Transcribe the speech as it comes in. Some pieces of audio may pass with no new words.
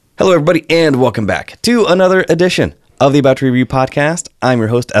Hello, everybody, and welcome back to another edition of the About to Review podcast. I'm your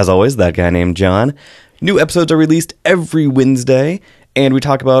host, as always, that guy named John. New episodes are released every Wednesday, and we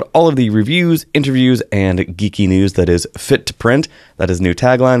talk about all of the reviews, interviews, and geeky news that is fit to print. That is a new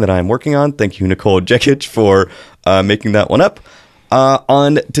tagline that I'm working on. Thank you, Nicole Jekic, for making that one up.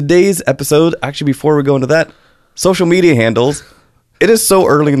 On today's episode, actually, before we go into that, social media handles. It is so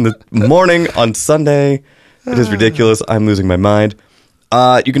early in the morning on Sunday. It is ridiculous. I'm losing my mind.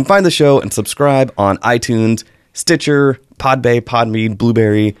 You can find the show and subscribe on iTunes, Stitcher, Podbay, Podmead,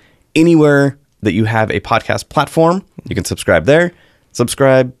 Blueberry, anywhere that you have a podcast platform. You can subscribe there.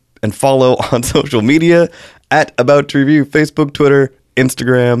 Subscribe and follow on social media at About to Review, Facebook, Twitter,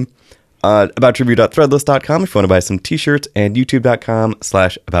 Instagram, aboutreview.threadless.com if you want to buy some t-shirts, and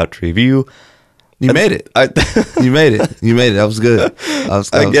youtube.com/aboutreview. You made it. You made it. That was good.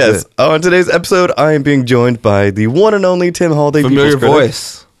 I guess. Good. On today's episode, I am being joined by the one and only Tim Holiday. Familiar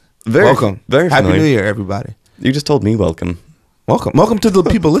voice. Welcome. Very familiar. Happy New Year, everybody. You just told me welcome. Welcome to the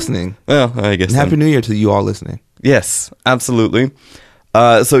people listening. Well, I guess. And Happy New Year to you all listening. Yes, absolutely.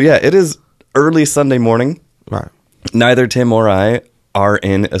 So yeah, it is early Sunday morning. Right. Neither Tim or I are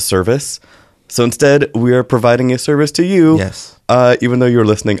in a service. So instead, we are providing a service to you. Yes. Even though you're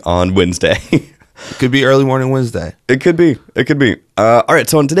listening on Wednesday. It could be early morning Wednesday. It could be. All right,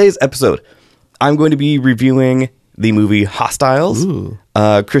 so in today's episode, I'm going to be reviewing the movie Hostiles.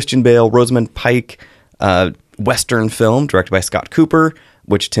 Christian Bale, Rosamund Pike, Western film directed by Scott Cooper,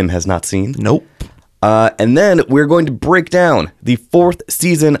 which Tim has not seen. Nope. And then we're going to break down the 4th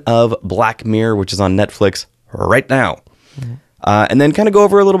season of Black Mirror, which is on Netflix right now. Mm-hmm. And then kind of go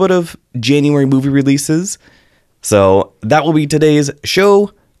over a little bit of January movie releases. So that will be today's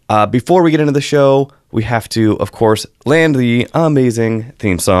show. Before we get into the show, we have to, of course, land the amazing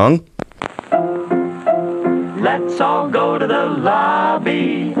theme song. Let's all go to the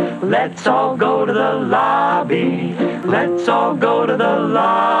lobby. Let's all go to the lobby. Let's all go to the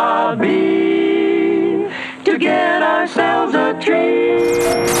lobby to get ourselves a treat.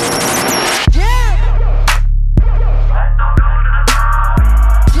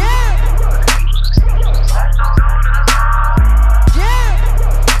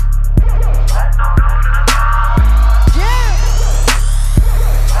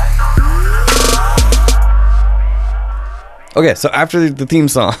 Okay, so after the theme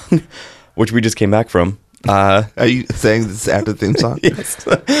song, which we just came back from. Are you saying this after the theme song? Yes.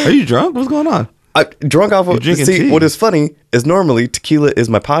 Are you drunk? What's going on? Drunk off of... See, tea. What is funny is normally tequila is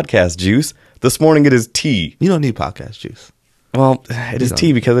my podcast juice. This morning it is tea. You don't need podcast juice. Well, it is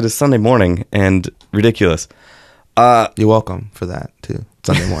tea because it is Sunday morning and ridiculous. You're welcome for that, too.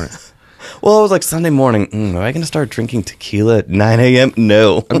 Sunday morning. Well, I was like, Sunday morning, am I going to start drinking tequila at 9 a.m.?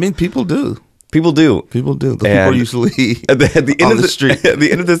 No. I mean, people do. People do. The people usually at the end on the street. At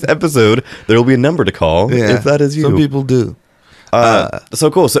the end of this episode, there will be a number to call if that is you. Some people do. So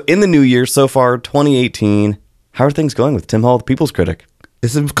cool. So in the new year so far, 2018, how are things going with Tim Hall, the People's Critic?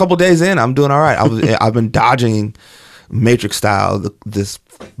 It's a couple days in. I'm doing all right. I've been dodging Matrix style, this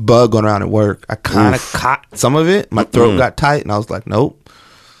bug going around at work. I kind of caught some of it. My throat got tight, and I was like, nope.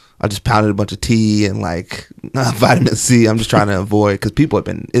 I just pounded a bunch of tea and like vitamin C. I'm just trying to avoid because people have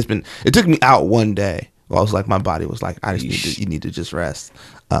been. It took me out one day. I was like, my body was like, you need to just rest.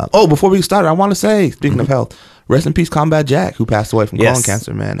 Before we started, I want to say, speaking of health, rest in peace, Combat Jack, who passed away from colon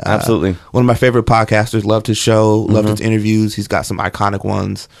cancer. Man, absolutely. One of my favorite podcasters. Loved his show. Loved his interviews. He's got some iconic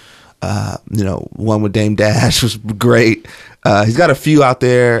ones. One with Dame Dash was great. He's got a few out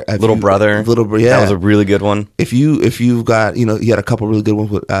there. Little Brother, yeah, that was a really good one. If you've got, he had a couple really good ones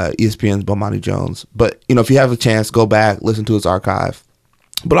with ESPN's Bomani Jones. But if you have a chance, go back, listen to his archive.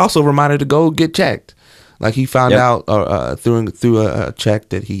 But also a reminder to go get checked. Like he found out through a check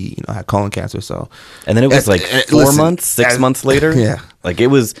that he had colon cancer. So and then it was like 4 months, 6 months later. Yeah, like it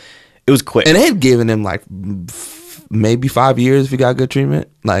was quick. And they had given him like maybe 5 years if he got good treatment.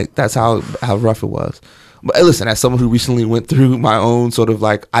 Like that's how rough it was. But listen, as someone who recently went through my own sort of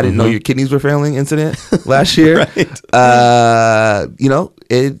like I didn't know your kidneys were failing incident last year, right.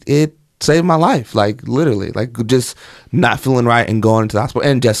 It saved my life, like literally, like just not feeling right and going into the hospital.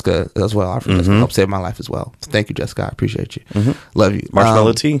 And Jessica as well, our friend Jessica helped save my life as well. So thank you, Jessica. I appreciate you. Love you.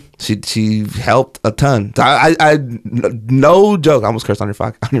 Marshmallow tea. She helped a ton. I no joke. I almost cursed on your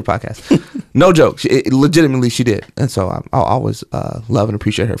podcast. No joke. Legitimately, she did, and so I'll always love and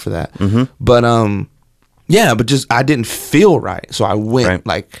appreciate her for that. But yeah, but just I didn't feel right, so I went. Right.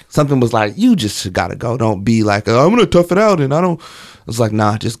 Like something was like, you just gotta go. Don't be like, oh, I'm gonna tough it out, and I don't. I was like,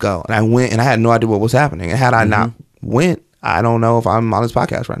 nah, just go. And I went, and I had no idea what was happening. And had I not went, I don't know if I'm on this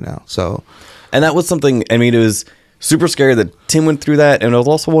podcast right now. So, and that was something. I mean, it was super scary that Tim went through that. And it was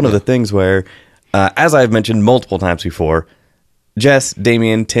also one of the things where, as I've mentioned multiple times before, Jess,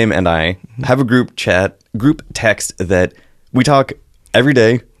 Damien, Tim, and I have a group text that we talk every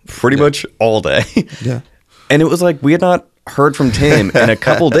day, pretty much all day. Yeah. And it was like we had not heard from Tim in a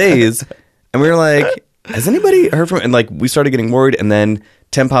couple days. And we were like, has anybody heard from him? And like we started getting worried. And then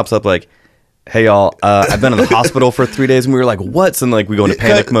Tim pops up like, hey, y'all, I've been in the hospital for 3 days. And we were like, what? And like we go into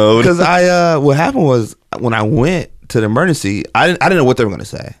panic mode. Because what happened was when I went to the emergency, I didn't know what they were going to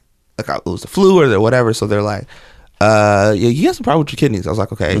say. Like it was the flu or whatever. So they're like, yeah, you got some problem with your kidneys. I was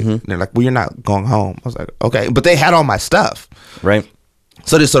like, okay. And they're like, well, you're not going home. I was like, okay. But they had all my stuff. Right.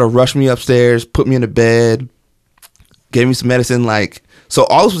 So they sort of rushed me upstairs, put me in the bed, gave me some medicine. Like, so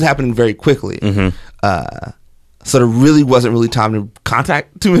all this was happening very quickly. So there really wasn't really time to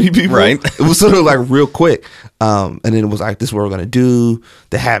contact too many people. Right. It was sort of like real quick. And then it was like, this is what we're going to do.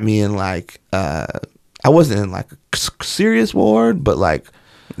 They had me in like, I wasn't in like a serious ward, but like,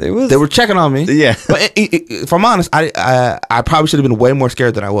 they were checking on me. Yeah. But if I'm honest, I probably should have been way more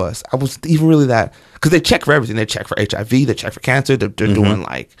scared than I was. I wasn't even really that, because they check for everything. They check for HIV. They check for cancer. They're doing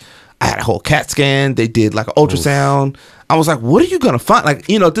like, I had a whole CAT scan. They did like an ultrasound. I was like, what are you going to find? Like,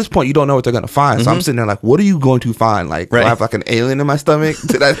 you know, at this point, you don't know what they're going to find. So I'm sitting there like, what are you going to find? Like, do I have like an alien in my stomach?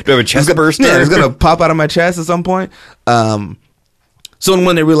 Do I have a chest burster? Yeah, it's going to pop out of my chest at some point. So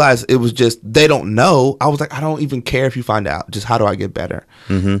when they realized it was just, they don't know, I was like, I don't even care if you find out. Just how do I get better?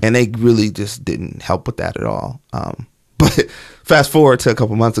 And they really just didn't help with that at all. But fast forward to a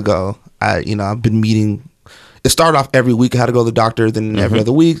couple months ago, I've been meeting. It started off every week. I had to go to the doctor, then every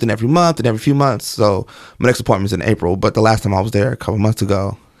other week, then every month, then every few months. So my next appointment's in April. But the last time I was there a couple months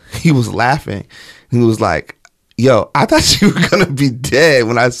ago, he was laughing. He was like, yo, I thought you were going to be dead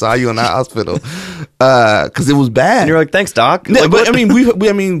when I saw you in the hospital. Because it was bad. And you're like, thanks, doc. Yeah, Like, but what?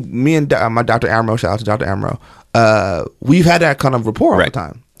 I mean, me and my Dr. Amro, shout out to Dr. Amro, we've had that kind of rapport all the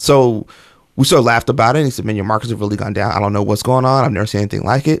time. So we sort of laughed about it. And he said, man, your markers have really gone down. I don't know what's going on. I've never seen anything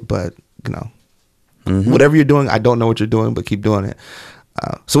like it. But, whatever you're doing, I don't know what you're doing, but keep doing it.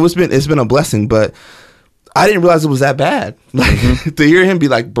 So it's been a blessing, but I didn't realize it was that bad. Like to hear him be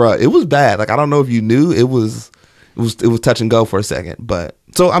like, bruh, it was bad. Like, I don't know if you knew. It was touch and go for a second. But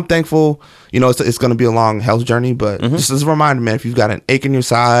so I'm thankful, it's going to be a long health journey, but just as a reminder, man, if you've got an ache in your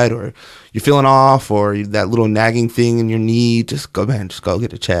side or you're feeling off or that little nagging thing in your knee, just go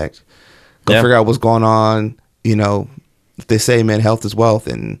get it checked. Go figure out what's going on. If they say, man, health is wealth,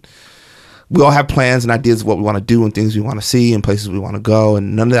 and we all have plans and ideas of what we want to do and things we want to see and places we want to go.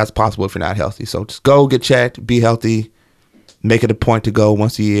 And none of that's possible if you're not healthy. So just go get checked, be healthy, make it a point to go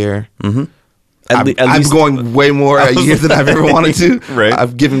once a year. I'm going way more a year than I've ever wanted to. Right.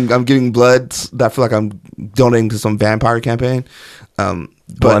 I'm giving blood. I feel like I'm donating to some vampire campaign. But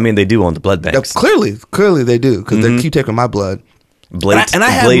Well, I mean, they do own the blood banks. Clearly they do, because they keep taking my blood. Blade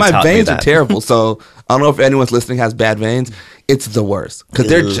My veins are terrible. So I don't know if anyone's listening has bad veins. It's the worst, because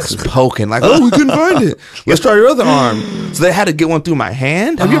they're just poking like, oh, we couldn't find it. Let's try your other arm. So they had to get one through my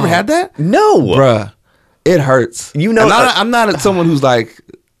hand. Have you ever had that? No. Bruh, it hurts. You know, And I'm not someone who's like,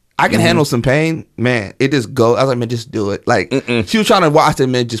 I can handle some pain. Man, it just go. I was like, man, just do it. Like, she was trying to watch it,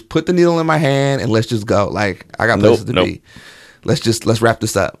 man, just put the needle in my hand and let's just go. Like, I got places to be. Let's wrap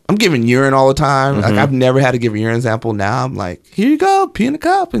this up. I'm giving urine all the time. Like, I've never had to give a urine sample. Now I'm like, here you go, pee in a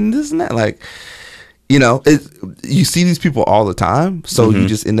cup and this and that. Like, you see these people all the time. So you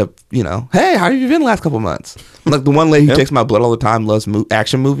just end up, hey, how have you been the last couple of months? Like the one lady who takes my blood all the time loves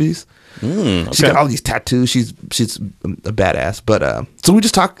action movies. She's got all these tattoos. She's a badass. But so we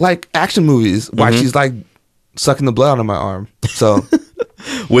just talk like action movies while she's like sucking the blood out of my arm. So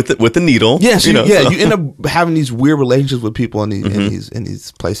with the needle. Yeah, you end up having these weird relationships with people in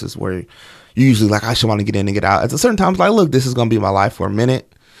these places where you usually like, I should want to get in and get out. At a certain times, like, look, this is gonna be my life for a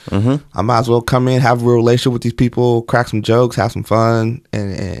minute. I might as well come in, have a real relationship with these people, crack some jokes, have some fun,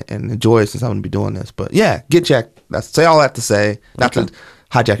 and enjoy it, since I'm gonna be doing this. But yeah, get checked. Say all that to say, not to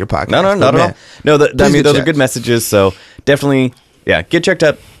hijack your podcast. No, not at all. No, those are good messages. So definitely, get checked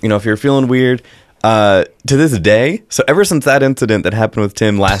up. If you're feeling weird. To this day, so ever since that incident that happened with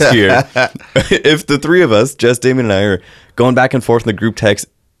Tim last year, if the three of us, Jess, Damien, and I, are going back and forth in the group text,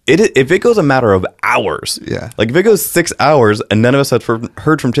 if it goes a matter of hours, like if it goes 6 hours and none of us have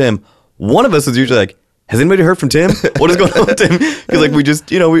heard from Tim, one of us is usually like, has anybody heard from Tim? What is going on with Tim? Because like we just,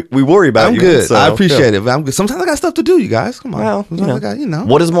 we worry about I'm you. good. So, I appreciate it. But I'm good. Sometimes I got stuff to do, you guys. Come on. Well, Sometimes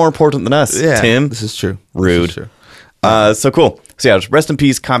what is more important than us? Tim? This is true. Rude. This is true. So cool. So yeah, just rest in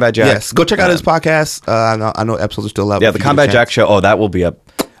peace, Combat Jack. Yes, go check out his podcast. I know episodes are still up. Yeah, the Combat Jack show. Oh, that will be up.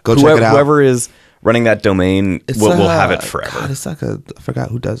 Go check it out. Whoever is running that domain will have it forever. God, it's like I forgot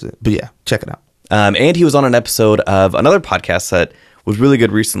who does it, but yeah, check it out. And he was on an episode of another podcast that was really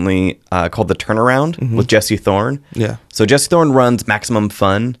good recently called The Turnaround with Jesse Thorne. Yeah. So Jesse Thorne runs Maximum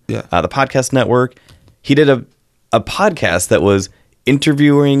Fun, Yeah. the podcast network. He did a podcast that was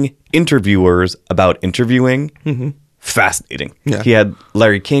interviewing interviewers about interviewing. Fascinating. Yeah. He had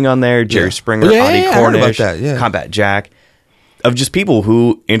Larry King on there, Jerry Springer, Audie I heard about Cornish, that, yeah. Combat Jack, of just people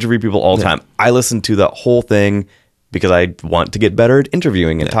who interview people all the time. I listened to the whole thing because I want to get better at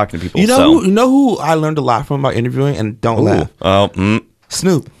interviewing and talking to people. You know who I learned a lot from about interviewing, and don't laugh.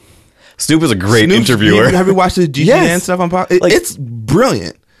 Snoop. Snoop is a great Snoop's- interviewer. Have you watched the GGN Yes. stuff on podcast? Like- It's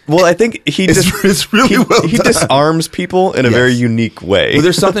brilliant. Well, I think It's really well he done. disarms people in a Yes. very unique way. But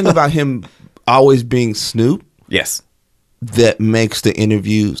there's something about him always being Snoop Yes. that makes the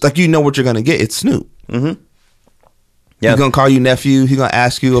interviews like you know what you're gonna get. It's Snoop. Yeah. He's gonna call you nephew. He's gonna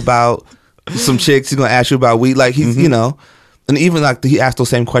ask you about some chicks. He's gonna ask you about weed. Like he's you know, and even like he asked those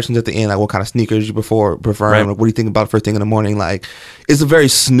same questions at the end, like what kind of sneakers you prefer, Right. like, what do you think about first thing in the morning? Like it's a very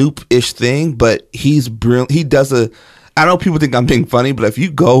Snoop-ish thing, but he's brilliant. He does a. I know people think I'm being funny, but if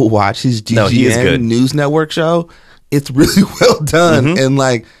you go watch his No, he is GGN good. News Network show, it's really well done and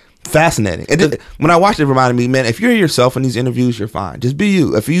like fascinating. And when I watched it, reminded me, man, if you're yourself in these interviews, you're fine. Just be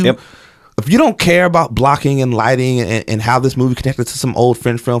you. If you don't care about blocking and lighting and how this movie connected to some old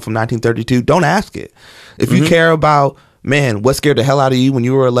French film from 1932, don't ask it. If you care about, man, what scared the hell out of you when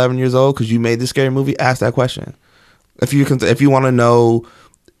you were 11 years old because you made this scary movie, ask that question. If you want to know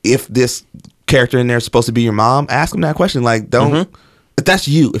if this character in there is supposed to be your mom, ask them that question. Like, don't. If that's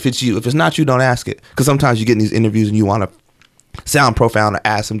you, if it's you, if it's not you, don't ask it. Because sometimes you get in these interviews and you want to sound profound or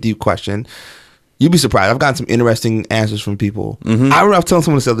ask some deep question. You'd be surprised. I've gotten some interesting answers from people. I remember I was telling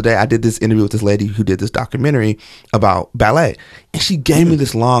someone this the other day, I did this interview with this lady who did this documentary about ballet. And she gave me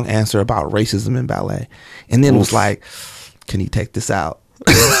this long answer about racism in ballet. And then was like, can you take this out?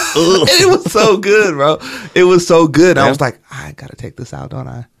 And it was so good, bro. It was so good. I was like, I got to take this out, don't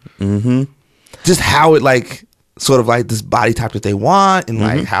I? Just how it like, sort of like this body type that they want and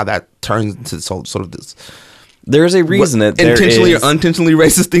like how that turns into sort of this There's a reason that there intentionally is... or unintentionally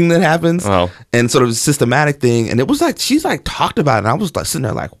racist thing that happens, Oh. and sort of a systematic thing. And it was like she's like talked about it, and I was like sitting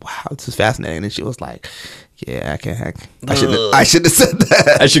there like, wow, this is fascinating. And she was like, yeah, I shouldn't have said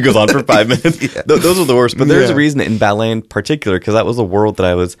that. That shit goes on for 5 minutes. Those are the worst. But there's a Yeah. reason in ballet in particular, because that was a world that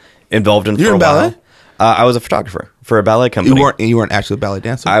I was involved in for You're a in while. ballet? I was a photographer for a ballet company. You weren't actually a ballet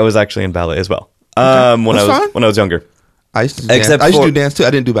dancer. I was actually in ballet as well. That's When fine. I was younger. I used to dance. Except I used to for- do dance too.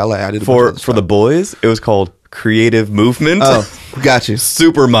 I didn't do ballet. I did a bunch of For other the stuff. boys, it was called creative movement. Oh, got you.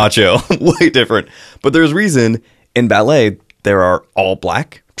 Super macho, way different. But there's reason in ballet there are all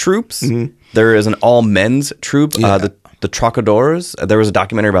black troops. There is an all men's troupe. Yeah. The Trocadores. There was a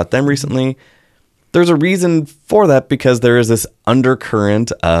documentary about them recently. There's a reason for that because there is this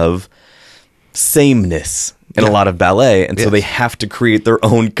undercurrent of sameness in a lot of ballet, and so Yes. they have to create their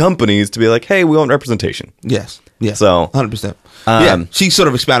own companies to be like, hey, we want representation. Yes. Yeah. So, 100%. Yeah. She sort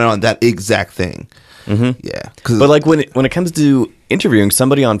of expounded on that exact thing. Yeah. But like when it comes to interviewing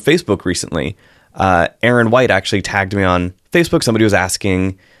somebody on Facebook recently, Aaron White actually tagged me on Facebook. Somebody was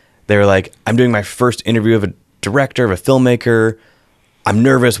asking, they were like, I'm doing my first interview of a director, of a filmmaker. I'm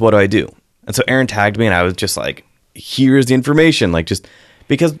nervous. What do I do? And so Aaron tagged me and I was just like, here's the information. Like just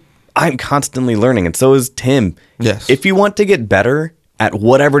because I'm constantly learning and so is Tim. Yes. If you want to get better at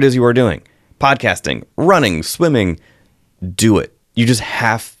whatever it is you are doing, podcasting, running, swimming, do it. You just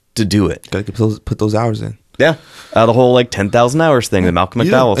have to do it. Gotta put those hours in. Yeah, the whole like 10,000 hours thing, the Malcolm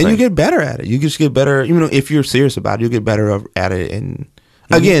McDowell and thing. you get better at it. You just get better. You know, if you're serious about it, you get better at it. And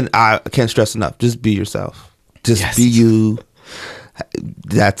again, I can't stress enough. Just be yourself. Just Yes. be you.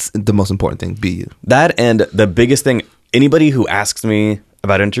 That's the most important thing. Be you. That and the biggest thing, anybody who asks me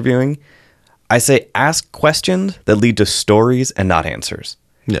about interviewing, I say ask questions that lead to stories and not answers.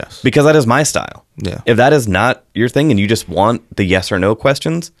 Yes. Because that is my style. Yeah. If that is not your thing and you just want the yes or no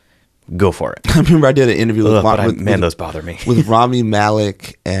questions, go for it. I remember I did an interview with, Man, those bother me. with Rami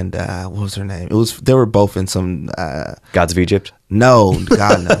Malek and what was her name? They were both in some Gods of Egypt. no,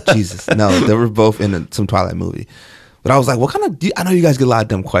 God no, Jesus. No, they were both in some Twilight movie. But I was like, what kind of I know you guys get a lot of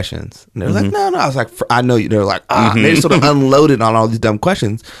dumb questions. And they were like, no. I was like, I know you. They were like, and they just sort of unloaded on all these dumb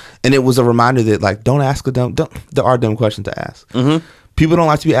questions. And it was a reminder that like, don't ask there are dumb questions to ask. People don't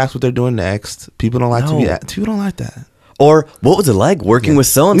like to be asked what they're doing next. People don't like to be asked. People don't like that. Or what was it like working with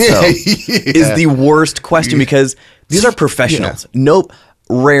so-and-so is the worst question because these are professionals. Nope.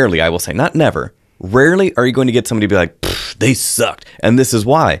 Rarely, I will say, not never. Rarely are you going to get somebody to be like, they sucked. And this is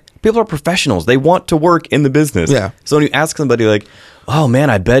why. People are professionals. They want to work in the business. Yeah. So when you ask somebody like, oh man,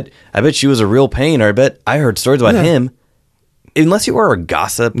 I bet she was a real pain, or I bet I heard stories about him. unless you are a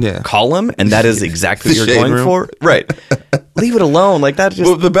gossip Yeah. column, and that is exactly The what you're shade going room. for, right? Leave it alone. Like that just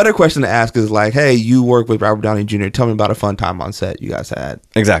Well, the better question to ask is like, hey, you work with Robert Downey Jr. Tell me about a fun time on set you guys had.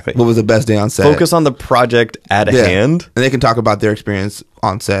 exactly. What was the best day on set? Focus on the project at Yeah. hand. And they can talk about their experience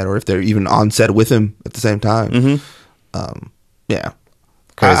on set, or if they're even on set with him at the same time. Yeah.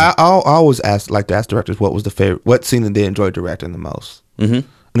 Crazy. I always like to ask directors what scene did they enjoy directing the most. Mm-hmm. And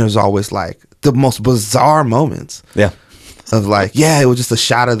there's always like the most bizarre moments. Yeah. Of like, yeah, it was just a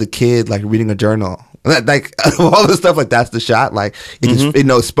shot of the kid like reading a journal. Like all the stuff like that's the shot. Like it just,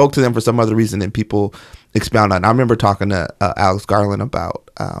 it spoke to them for some other reason, and people expound on. I remember talking to Alex Garland about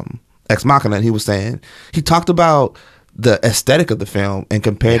Ex Machina, and he was saying he talked about the aesthetic of the film and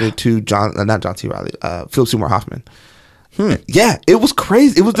compared it to not John T. Reilly, Philip Seymour Hoffman. Yeah, it was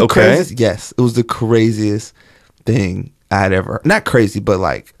crazy. It was the craziest. Yes, it was the craziest thing I had ever. Not crazy, but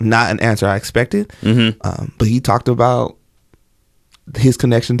like not an answer I expected. But he talked about his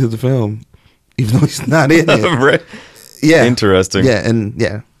connection to the film, even though he's not in it. Right. Yeah, Interesting. Yeah, and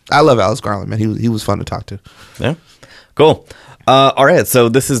yeah, I love Alex Garland, man. He was fun to talk to. Yeah. Cool. All right. So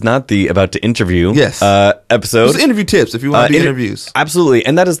this is not the about to interview episode. Those interview tips if you want to do interviews. Absolutely.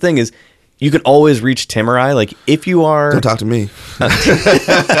 And that is the thing is you can always reach Tim or I. Like if you are Don't talk to me.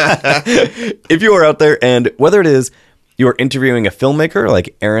 if you are out there, and whether it is you're interviewing a filmmaker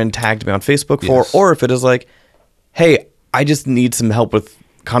like Aaron tagged me on Facebook for, Yes. or if it is like, hey, I just need some help with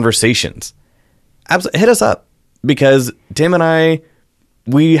conversations, hit us up, because Tim and I,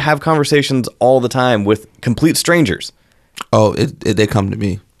 we have conversations all the time with complete strangers. Oh, they come to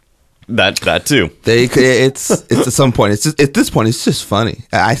me. That too. It's at some point. It's just, at this point, it's just funny.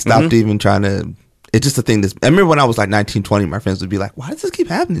 I stopped even trying to. It's just a thing. I remember when I was like 19, 20, my friends would be like, "Why does this keep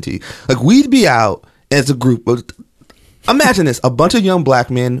happening to you?" Like we'd be out as a group. Imagine this: a bunch of young black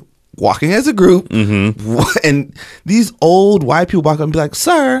men walking as a group, and these old white people walk up and be like,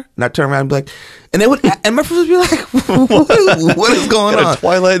 "Sir," and I turn around and be like, and they would, and my friends would be like, "What is going Got on?" a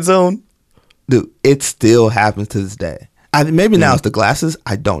Twilight Zone. Dude, it still happens to this day. Maybe now it's the glasses.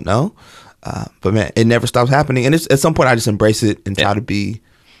 I don't know. But man, it never stops happening. And at some point, I just embrace it and try to be.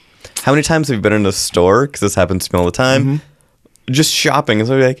 How many times have you been in a store? Because this happens to me all the time. Just shopping. And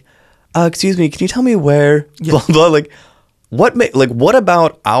so you're like, excuse me, can you tell me where? Blah, blah. Like, what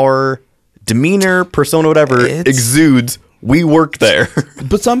about our demeanor, persona, whatever, exudes, we work there?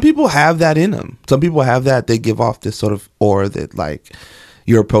 But some people have that in them. Some people have that. They give off this sort of aura that, like,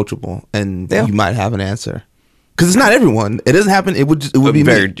 you're approachable and you might have an answer. Because it's not everyone. It doesn't happen. It would be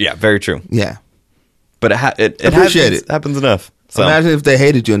very, me. yeah, very true. Yeah. But it Appreciate it. happens enough. So Imagine if they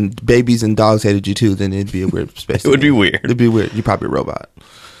hated you and babies and dogs hated you too, then it'd be a weird space. It would be weird. It'd be weird. You're probably a robot.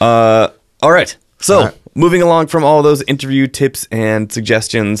 all right. So All right. moving along from all those interview tips and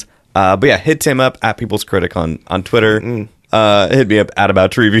suggestions, but yeah, hit Tim up at People's Critic on Twitter. Hit me up at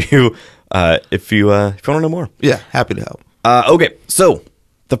About to Review if you want to know more. Yeah, happy to help. Okay, so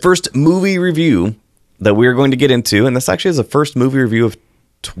the first movie review that we're going to get into, and this actually is the first movie review of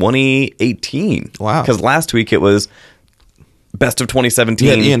 2018. Wow. Because last week it was best of 2017.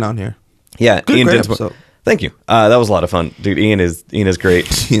 You had Ian on here. Yeah, Good, Ian great Dinsmore. episode. Thank you. That was a lot of fun. Dude, Ian is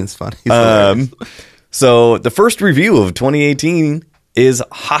great. Ian's funny. He's hilarious. So the first review of 2018 is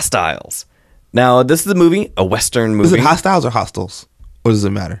Hostiles. Now, this is a movie, a Western movie. Is it Hostiles or Hostels? Or does it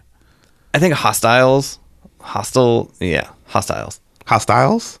matter? I think Hostiles. Hostiles.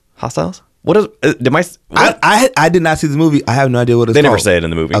 Hostiles? Hostiles? What is, I did not see the movie. I have no idea what it's They called. never say it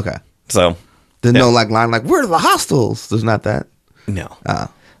in the movie. Okay. So, There's yeah. no like line like, where are the hostels? There's not that. No.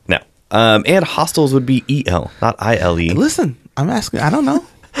 No. And Hostels would be E-L, not I-L-E. Listen, I'm asking. I don't know.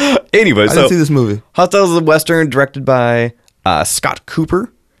 Anyway, I so didn't see this movie. Hostiles is a Western directed by Scott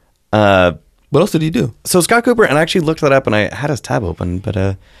Cooper. What else did he do? So Scott Cooper, and I actually looked that up, and I had his tab open,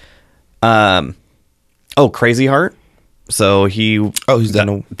 but Crazy Heart. So he's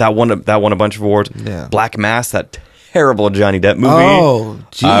done that won a bunch of awards. Yeah. Black Mass, that terrible Johnny Depp movie. Oh,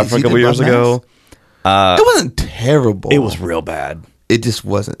 geez, from a he couple did years Black ago. It wasn't terrible. It was real bad. It just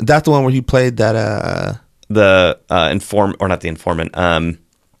wasn't. That's the one where he played that. The not the informant.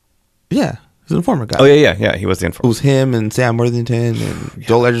 Yeah, he's an informer guy. Oh yeah. He was the It informant. was him and Sam Worthington and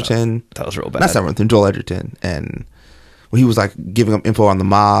Joel Edgerton. That was real bad. Not Sam Worthington, Joel Edgerton, and when he was like giving them info on the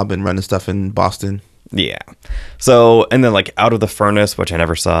mob and running stuff in Boston. Yeah. So and then like Out of the Furnace, which I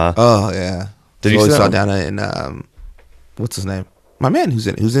never saw. Oh yeah. Did you Zoe see that one? Saldana and what's his name? My man who's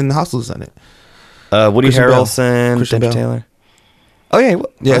in it. Who's in the Hostels in it? Woody Christian Bale. Harrelson, Christian Dennis Bell. Taylor. Oh yeah.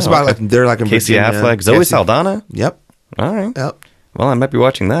 Yeah, it's about like they're like in Casey Virginia. Affleck, Zoe Casey- Saldana. Yep. All right. Yep. Well, I might be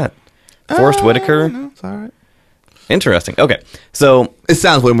watching that. Forrest Whitaker. No, it's all right. Interesting. Okay. So It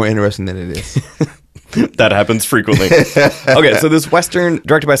sounds way more interesting than it is. That happens frequently. Okay, so this Western,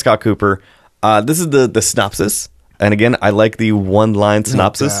 directed by Scott Cooper, this is the synopsis. And again, I like the one-line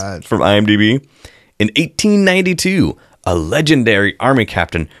synopsis from IMDb. In 1892, a legendary army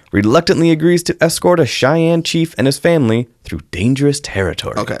captain reluctantly agrees to escort a Cheyenne chief and his family through dangerous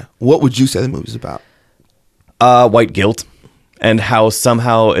territory. Okay. What would you say the movie's about? White guilt, and how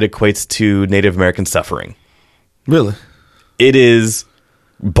somehow it equates to Native American suffering. Really? It is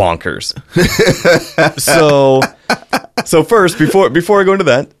bonkers. So first, before I go into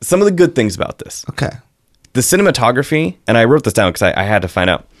that, some of the good things about this. Okay. The cinematography, and I wrote this down because I had to find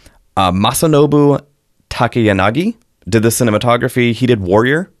out. Masanobu Takayanagi did the cinematography. He did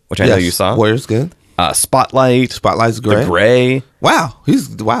Warrior, which I know you saw. Warrior's good. Spotlight. Spotlight's great. The Gray. Wow.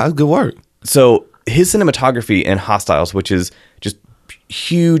 That's good work. So his cinematography in Hostiles, which is just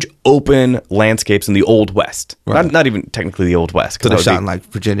huge open landscapes in the Old West. Right. Not even technically the Old West. So they shot in like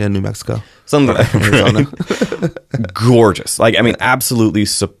Virginia, New Mexico. Something like gorgeous. Like, I mean, absolutely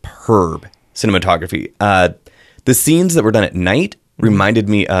superb cinematography. The scenes that were done at night reminded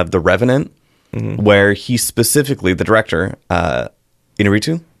me of The Revenant, where he specifically, the director,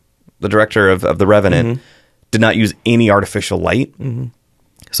 Inarritu, the director of The Revenant, did not use any artificial light.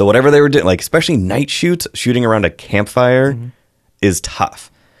 So whatever they were doing, like especially night shoots, shooting around a campfire is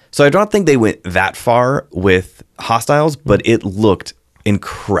tough. So I don't think they went that far with Hostiles, but it looked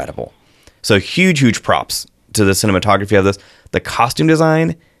incredible. So huge props to the cinematography of this. The costume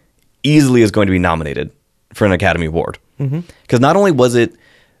design easily is going to be nominated for an Academy Award. Because not only was it,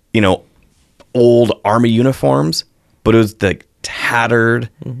 old army uniforms, but it was like tattered.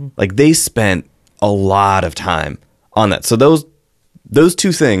 Like they spent a lot of time on that. So those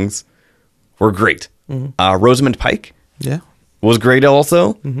two things were great. Rosamund Pike was great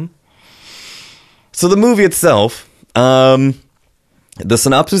also. So the movie itself, the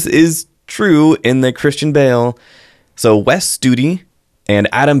synopsis is true in that Christian Bale. So Wes Studi and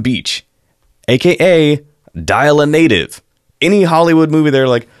Adam Beach, a.k.a. Dial a Native. Any Hollywood movie, they're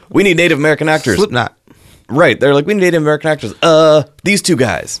like, we need Native American actors. Slipknot. Right. They're like, we need Native American actors. These two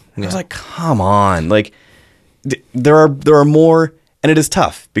guys. And I was like, come on. Like, there are more, and it is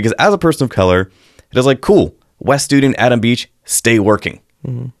tough because as a person of color, it is like, cool, Wes Studi and Adam Beach, stay working.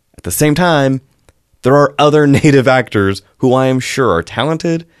 At the same time, there are other Native actors who I am sure are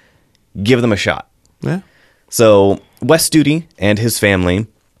talented. Give them a shot. Yeah. So Wes Studi and his family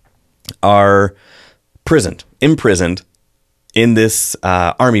are imprisoned in this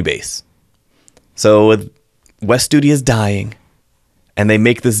army base. So Wes Studi is dying, and they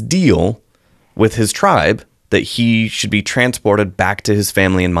make this deal with his tribe that he should be transported back to his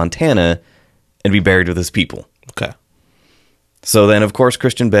family in Montana and be buried with his people. Okay. So then, of course,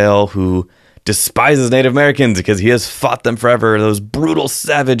 Christian Bale, who despises Native Americans because he has fought them forever, those brutal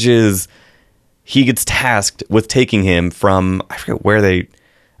savages, he gets tasked with taking him from, I forget where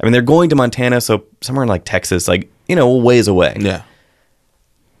they're going to Montana, so somewhere in like Texas, like, ways away. Yeah.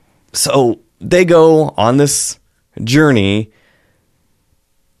 So they go on this journey,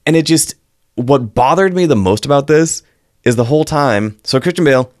 and what bothered me the most about this is the whole time, so Christian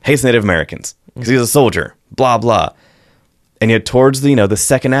Bale hates Native Americans because he's a soldier, blah, blah. And yet towards the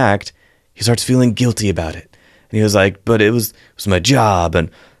second act, he starts feeling guilty about it. And he was like, but it was my job and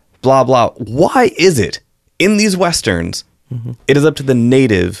blah, blah. Why is it in these Westerns, it is up to the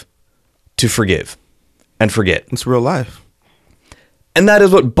native to forgive and forget? It's real life. And that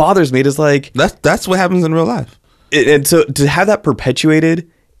is what bothers me. It is like... That's what happens in real life. And so to have that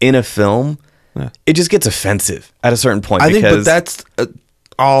perpetuated in a film, it just gets offensive at a certain point. But that's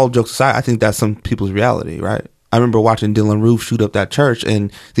all jokes aside. I think that's some people's reality, right? I remember watching Dylan Roof shoot up that church,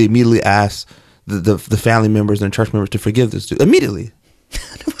 and they immediately asked the family members and church members to forgive this dude. Immediately.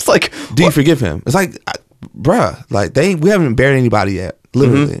 It was like, do you forgive him? It's like, bruh, like we haven't buried anybody yet,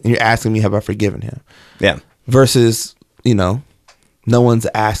 literally, and you're asking me have I forgiven him? Yeah. Versus, no one's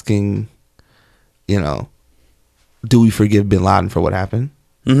asking, do we forgive Bin Laden for what happened?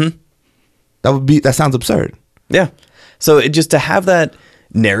 That sounds absurd. Yeah. So to have that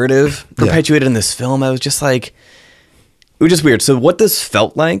narrative perpetuated in this film, I was just like, it was just weird. So what this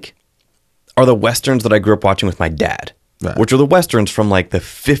felt like are the Westerns that I grew up watching with my dad, which are the Westerns from like the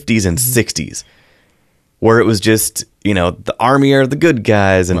 50s and 60s, where it was just, the army are the good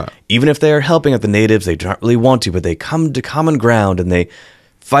guys. And even if they are helping out the natives, they don't really want to, but they come to common ground and they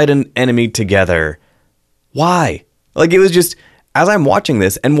fight an enemy together. Why? Like, it was just, as I'm watching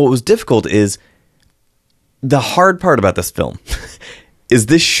this, and what was difficult is the hard part about this film is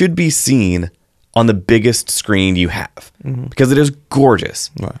this should be seen on the biggest screen you have because it is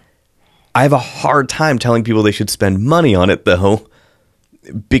gorgeous. I have a hard time telling people they should spend money on it, though,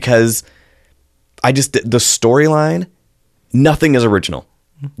 because the storyline, nothing is original.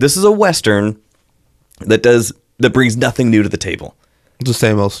 This is a Western that brings nothing new to the table. It's the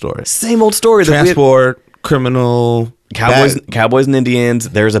same old story. Same old story. Transport, criminal, Cowboys and Indians.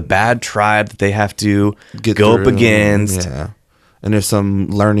 There's a bad tribe that they have to go up against. Yeah. And there's some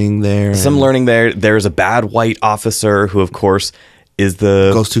learning there. There's a bad white officer who, of course, is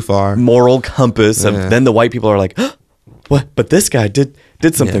the goes too far. Moral compass. Of, then the white people are like, oh, what? But this guy did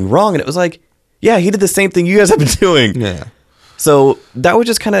something wrong. And it was like, yeah, he did the same thing you guys have been doing. Yeah. So that was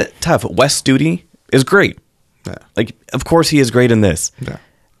just kind of tough. Wes Studi is great. Yeah. Like, of course he is great in this. Yeah.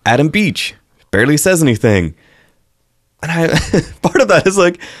 Adam Beach barely says anything. And part of that is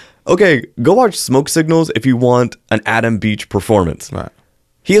like, okay, go watch Smoke Signals if you want an Adam Beach performance. Right.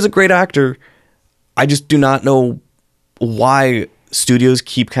 He is a great actor. I just do not know why studios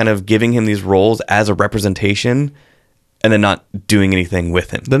keep kind of giving him these roles as a representation and then not doing anything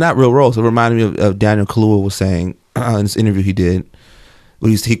with him. They're not real roles. It reminded me of Daniel Kaluuya was saying in this interview he did.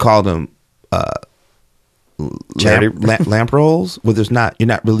 He called them lamp roles, where you're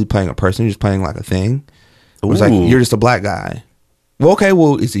not really playing a person, you're just playing like a thing. It was like, you're just a black guy. Well, okay,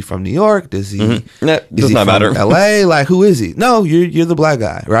 is he from New York? Does he does not matter. LA? Like, who is he? No, you're the black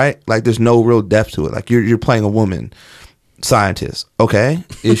guy, right? Like, there's no real depth to it. Like, you're playing a woman scientist. Okay.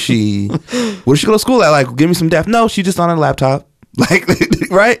 Is she where's she go to school at? Like, give me some depth. No, she's just on a laptop. Like,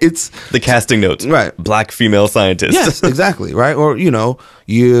 right? It's the casting notes. Right. Black female scientist. Yes, exactly. Right. Or,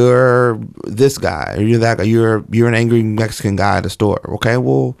 you're this guy, or you're that guy. You're an angry Mexican guy at the store. Okay.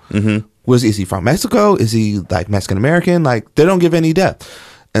 Well, is he from Mexico? Is he like Mexican American? Like, they don't give any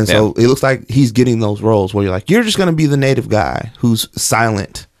depth. And so it looks like he's getting those roles where you're like, you're just going to be the native guy who's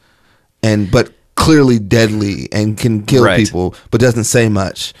silent but clearly deadly and can kill people, but doesn't say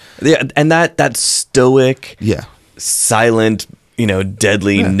much. Yeah. And that stoic, silent,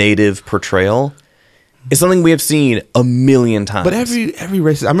 deadly native portrayal is something we have seen a million times. But every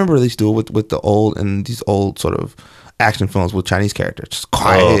race, I remember they used to do it with these old sort of action films with Chinese characters, just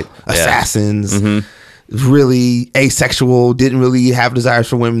quiet assassins, really asexual, didn't really have desires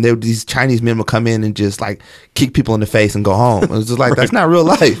for women. These Chinese men would come in and just like kick people in the face and go home. It was just like, that's not real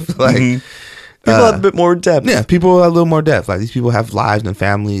life. Like, people have a bit more depth. Yeah, people have a little more depth. Like, these people have lives and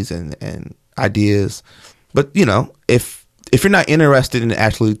families and ideas. But if you're not interested in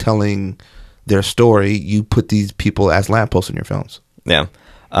actually telling their story, you put these people as lampposts in your films. Yeah.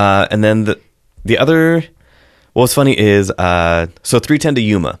 And then the other, what's funny is, so 3:10 to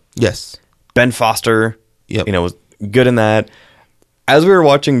Yuma. Yes. Ben Foster, Yep. Was good in that. As we were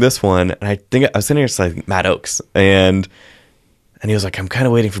watching this one, and I think I was sitting here, it's like Matt Oakes, and he was like, I'm kind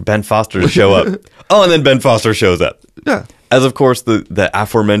of waiting for Ben Foster to show up. Oh, and then Ben Foster shows up. Yeah. As, of course, the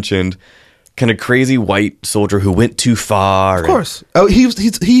aforementioned kind of crazy white soldier who went too far. Of course. Oh, he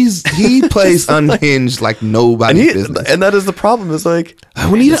plays unhinged like nobody's business. And that is the problem. It's like,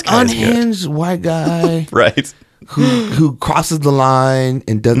 we need an unhinged white guy. Right. Who crosses the line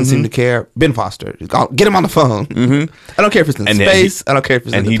and doesn't seem to care. Ben Foster. Get him on the phone. I don't care if it's in space. I don't care if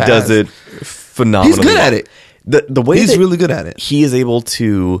it's in the past. And he does it phenomenally. He's good at it. The way he's really good at it. He is able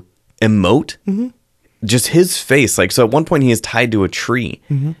to emote just his face. Like, so at one point he is tied to a tree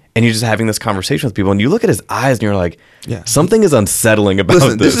and he's just having this conversation with people, and you look at his eyes and you're like, something is unsettling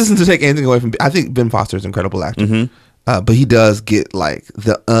about this isn't to take anything away from, I think Ben Foster is an incredible actor. But he does get like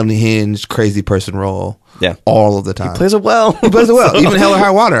the unhinged crazy person role all of the time. He plays it well. Even Hell or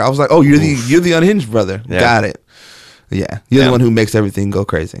High Water, I was like, oh, you're the unhinged brother. Got it. Yeah. You're the one who makes everything go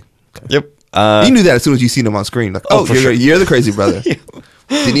crazy. Okay. Yep. You knew that as soon as you seen him on screen. Like, you're the crazy brother.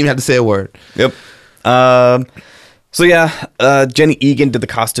 Didn't even have to say a word. Yep. So Jenny Egan did the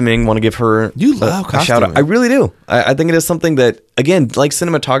costuming. Want to give her a shout out. I really do. I think it is something that, again, like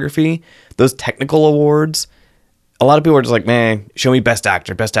cinematography, those technical awards, a lot of people are just like, man, show me best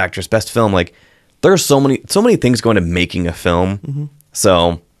actor, best actress, best film. Like, there are so many things going to making a film.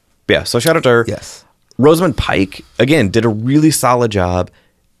 So shout out to her. Yes. Rosamund Pike, again, did a really solid job.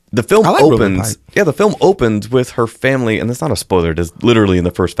 The film opens. Yeah, the film opens with her family, and that's not a spoiler. It is literally in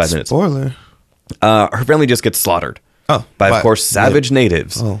the first 5 minutes. Spoiler. Her family just gets slaughtered. By of course savage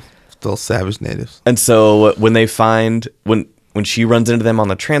natives. Oh, still savage natives. And so when they find when she runs into them on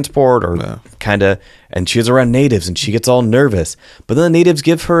the transport and she's around natives and she gets all nervous, but then the natives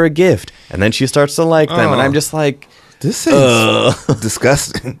give her a gift and then she starts to like them, and I'm just like, this is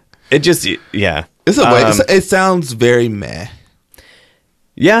disgusting. It just it's a way. It sounds very meh.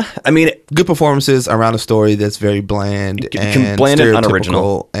 Yeah, I mean, good performances around a story that's very bland and bland and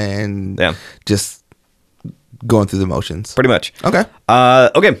unoriginal, and just going through the motions. Pretty much. Okay.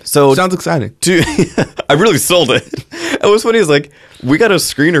 Okay. So sounds exciting. I really sold it. was funny is like, we got a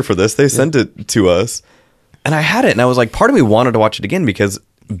screener for this. They sent it to us. And I had it, and I was like, part of me wanted to watch it again because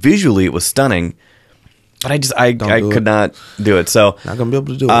visually it was stunning. But I could not do it. So Not gonna be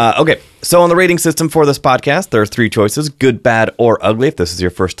able to do it. okay. So on the rating system for this podcast, there are 3 choices: good, bad, or ugly. If this is your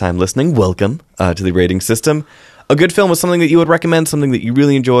first time listening, welcome to the rating system. A good film was something that you would recommend, something that you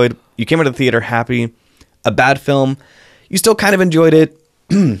really enjoyed. You came out of the theater happy. A bad film, you still kind of enjoyed it.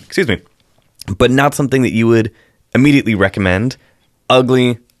 Excuse me. But not something that you would immediately recommend.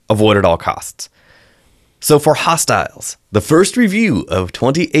 Ugly, avoid at all costs. So for Hostiles, the first review of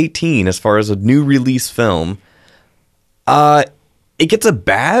 2018 as far as a new release film, it gets a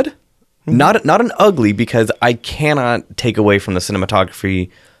bad, not an ugly, because I cannot take away from the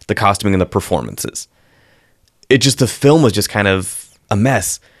cinematography, the costuming, and the performances. The film was just kind of a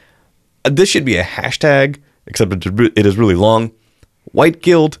mess. This should be a hashtag, except it is really long. White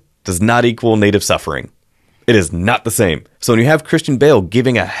guilt does not equal native suffering. It is not the same. So when you have Christian Bale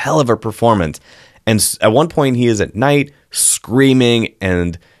giving a hell of a performance, and at one point he is at night screaming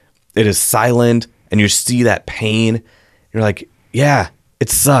and it is silent and you see that pain, you're like, yeah,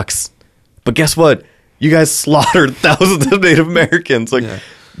 it sucks. But guess what? You guys slaughtered thousands of Native Americans. Like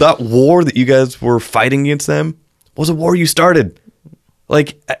that war that you guys were fighting against them was a war you started.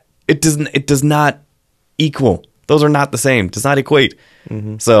 Like it does not equal. Those are not the same. Does not equate.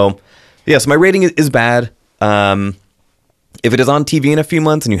 So yes, my rating is bad. If it is on TV in a few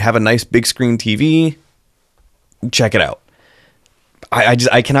months and you have a nice big screen TV, check it out.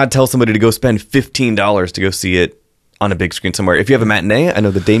 I cannot tell somebody to go spend $15 to go see it on a big screen somewhere. If you have a matinee, I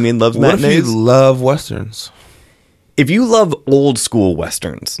know that Damien loves matinees. What if you love Westerns? If you love old school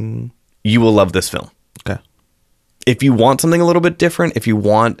Westerns, you will love this film. Okay. If you want something a little bit different, if you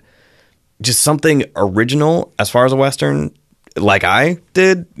want just something original as far as a Western, like I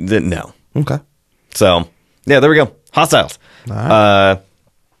did, then no. Okay. So, yeah, there we go. Hostiles. All right.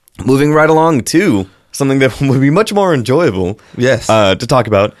 Moving right along to something that would be much more enjoyable Yes. to talk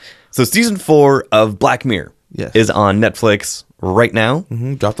about. So season 4 of Black Mirror is on Netflix right now.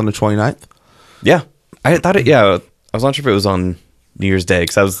 Dropped on the 29th. Yeah. I thought I was not sure if it was on New Year's Day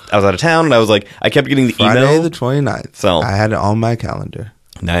because I was out of town and I was like, I kept getting the Friday email. the 29th. So I had it on my calendar.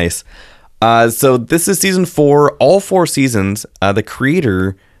 Nice. So this is season 4, all 4 seasons. The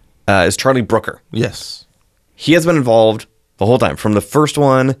creator is Charlie Brooker. Yes. He has been involved the whole time, from the first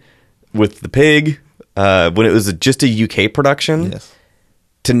one with the pig, when it was just a UK production,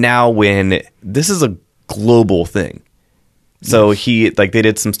 to now when this is a global thing. So they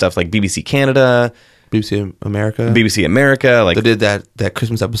did some stuff like BBC Canada, BBC America. Like they did that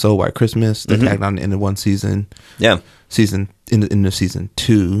Christmas episode, White Christmas. They tagged on the end of one season. Yeah. End of season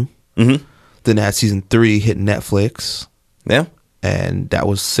 2. Then they had season 3 hit Netflix. Yeah. And that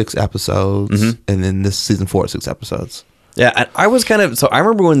was 6 episodes. And then this season 4 is 6 episodes. Yeah, and I was I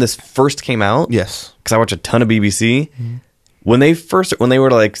remember when this first came out. Yes. Because I watch a ton of BBC. When they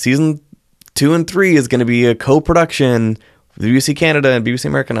were like season 2 and 3 is going to be a co-production with BBC Canada and BBC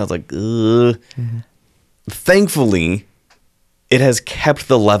America, and I was like, ugh. Thankfully, it has kept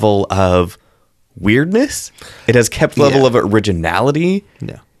the level of weirdness. It has kept the level of originality.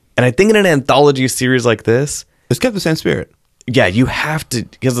 Yeah. And I think in an anthology series like this, it's kept the same spirit. Yeah, you have to,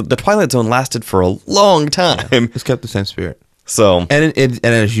 because the Twilight Zone lasted for a long time. Yeah, it's kept the same spirit. So, and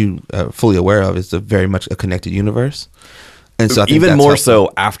as you are fully aware of, it's very much a connected universe. And so I think even more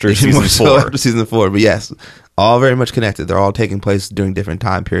so after season 4. Season 4, but yes, all very much connected. They're all taking place during different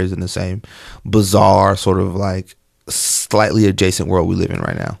time periods in the same bizarre sort of like slightly adjacent world we live in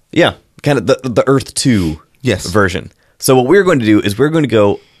right now. Yeah, kind of the Earth 2 version. So what we're going to do is we're going to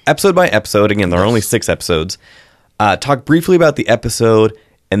go episode by episode. Again, there are only 6 episodes. Talk briefly about the episode,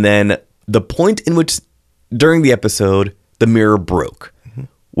 and then the point in which, during the episode, the mirror broke,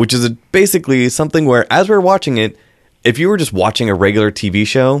 which is basically something where, as we're watching it, if you were just watching a regular TV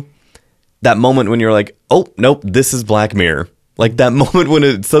show, that moment when you're like, oh, nope, this is Black Mirror. Like that moment when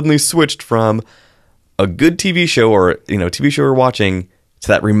it suddenly switched from a good TV show or, TV show we're watching to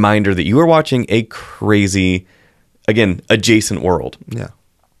that reminder that you are watching a crazy, again, adjacent world. Yeah.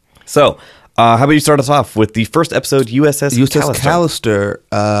 So, how about you start us off with the first episode, USS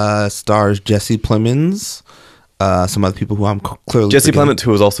Callister stars Jesse Plemons, some other people who I'm clearly Jesse Plemons,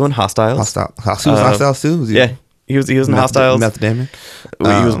 who was also in Hostiles. He was Hostiles too? He was in Hostiles. Meth Damon.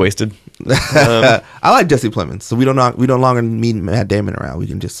 He was wasted. I like Jesse Plemons, so we no longer need Matt Damon around. We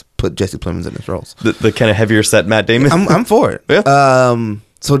can just put Jesse Plemons in his roles. The kind of heavier set Matt Damon. I'm for it. Yeah.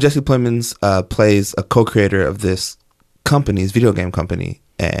 So Jesse Plemons plays a co-creator of this video game company,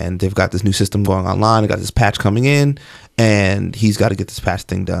 and they've got this new system going online. They got this patch coming in, and he's got to get this patch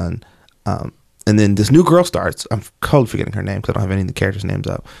thing done. And then this new girl starts. I'm totally forgetting her name because I don't have any of the characters' names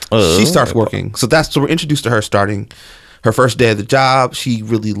up. Oh, She starts working. So we're introduced to her starting her first day of the job. She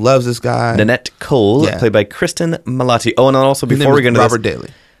really loves this guy. Nanette Cole, Yeah. played by Kristen Malati. Oh, and then also His before name we get is into Robert this, Daly.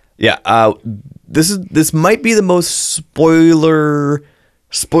 yeah, this might be the most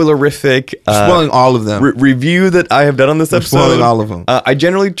spoilerific Spoiling all of them. review that I have done on this episode. spoiling all of them. I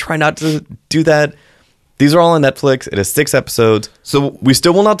generally try not to do that. These are all on Netflix. It is 6 episodes. So We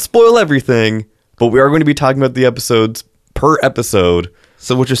still will not spoil everything, but we are going to be talking about the episodes per episode.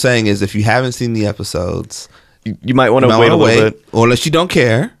 So what you're saying is, if you haven't seen the episodes, You might want you to might wait a wanna little bit. or unless you don't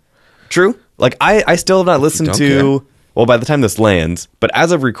care. True. Like I still have not listened don't to. care. Well, by the time this lands, but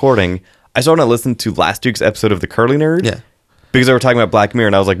as of recording, I still have not listened to last week's episode of the Curly Nerd. Yeah. Because they were talking about Black Mirror,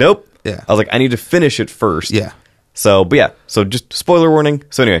 and I was like, nope. Yeah. I was like, I need to finish it first. Yeah. So, but yeah. So just spoiler warning.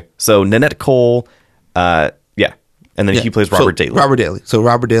 So anyway, so Nanette Cole, yeah, and then Yeah. he plays So, Robert Daly. Robert Daly. So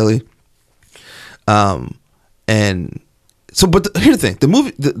Robert Daly. And so, but here's the thing: the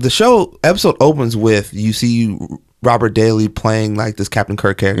movie, the show episode opens with you see Robert Daly playing like this Captain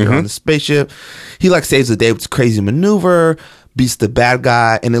Kirk character on the spaceship. He like saves the day with this crazy maneuver, beats the bad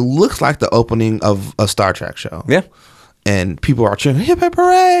guy, and it looks like the opening of a Star Trek show. Yeah. And people are cheering, hip hip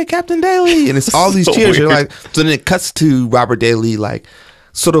hooray, Captain Daly, and it's all these So cheers. You're weird. like, so then it cuts to Robert Daly like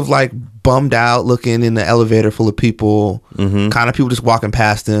sort of like bummed out, looking in the elevator full of people, kind of people just walking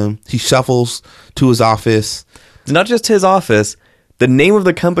past him. He shuffles to his office. It's not just his office. The name of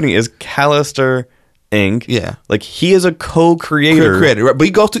the company is Callister Inc. Yeah. Like he is a co-creator. Creator, right? But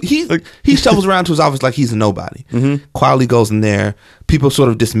he goes to he shovels around to his office like he's a nobody. Quietly goes in there. People sort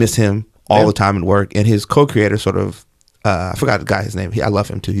of dismiss him all Yeah. the time at work, and his co-creator sort of I forgot the guy's name. I love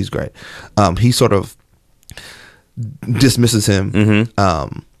him too. He's great. He sort of dismisses him.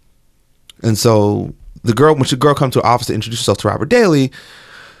 And so when the girl comes to her office to introduce herself to Robert Daly,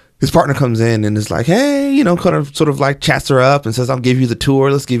 his partner comes in and is like, hey, kind of sort of like chats her up and says, I'll give you the tour.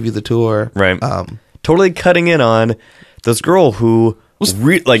 Let's give you the tour. Right. Totally cutting in on this girl who was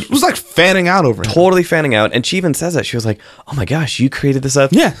like It was like fanning out over him. totally fanning out, and she even says that she was like, "Oh my gosh, you created this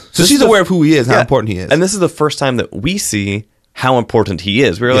up." Yeah. So This she's is aware of who he is, how yeah. important he is. And this is the first time that we see how important he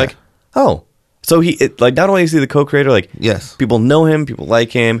is. We were Yeah. like, "Oh, so like not only is he the co-creator, like Yes. people know him, people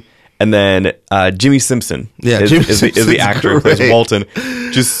like him." And then Jimmy Simpson, Yeah, is, Jimmy is the Simpson's actor who plays great. Walton,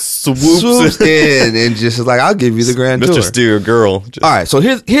 just swoops swoops in and just is like, I'll give you the grand tour. Mr. Steer girl. Just- All right, so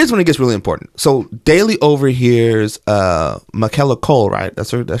here's when it gets really important. So Daly overhears Michaela Cole, right?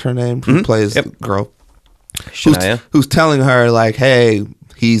 That's her name. Who plays Yep. the girl Shania. who's telling her like, hey,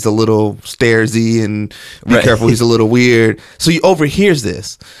 he's a little staresy and be Right. careful, he's a little weird. So he overhears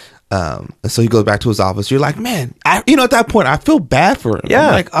this. And so he goes back to his office. You're like, man, at that point, I feel bad for him. Yeah.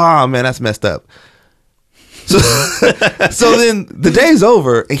 I'm like, oh man, that's messed up. So, so then the day's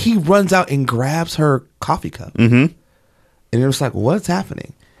over, and he runs out and grabs her coffee cup. Mm-hmm. And it was like, what's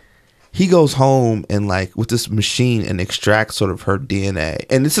happening? He goes home and like with this machine and extracts sort of her DNA.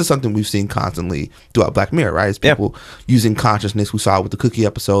 And this is something we've seen constantly throughout Black Mirror, right? It's Yeah. people using consciousness. We saw it with the cookie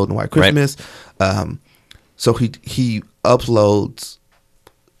episode and White Christmas. So he uploads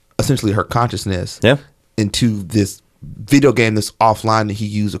essentially her consciousness Yeah. into this video game that's offline that he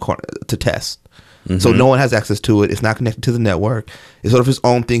used to test. Mm-hmm. So no one has access to it. It's not connected to the network. It's sort of his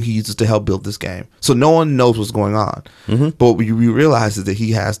own thing he uses to help build this game. So no one knows what's going on. Mm-hmm. But what we realize is that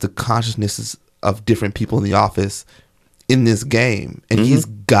he has the consciousnesses of different people in the office in this game, and he's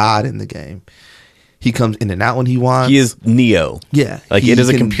God in the game. He comes in and out when he wants. He is Neo. Yeah, Like he it is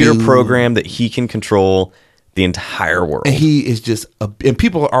a can computer do- program that he can control the entire world. And he is just, and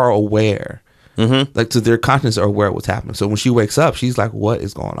people are aware. Mm-hmm. Like, so their conscience are aware of what's happening. So when she wakes up, she's like, what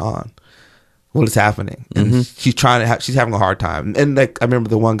is going on? What is happening? And Mm-hmm. she's having a hard time. And like, I remember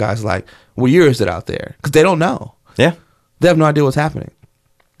the one guy's like, well, year is it out there? Because they don't know. Yeah. They have no idea what's happening.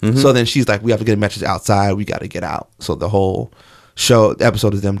 Mm-hmm. So then she's like, we have to get a message outside. We got to get out. So the whole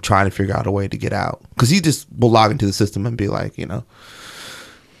episode is them trying to figure out a way to get out. Because he just will log into the system and be like, put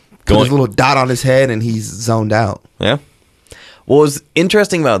his little dot on his head and he's zoned out. Yeah. What was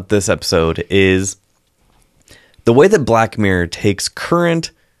interesting about this episode is the way that Black Mirror takes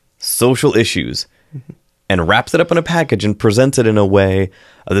current social issues and wraps it up in a package and presents it in a way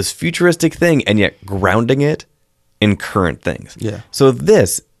of this futuristic thing and yet grounding it in current things. Yeah. So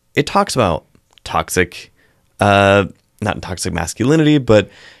it talks about toxic, not toxic masculinity, but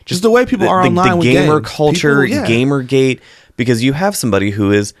just the way people are online the with gamer games. culture, People, yeah. Gamergate, because you have somebody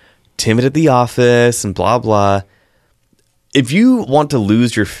who is timid at the office and blah, blah. If you want to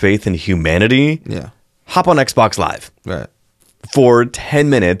lose your faith in humanity, Yeah. hop on Xbox Live Right. for 10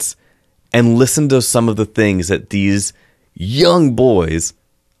 minutes and listen to some of the things that these young boys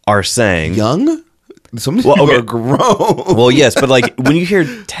are saying. Young? Some of these people are grown. Well, yes, but like when you hear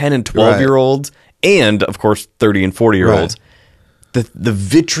 10 and 12-year-olds and, of course, 30 and 40-year-olds, the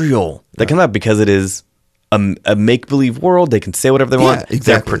vitriol that comes out because it is a make-believe world. They can say whatever they want. Exactly.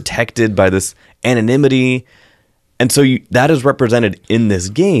 They're protected by this anonymity. And so that is represented in this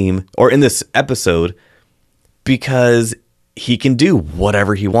game or in this episode because he can do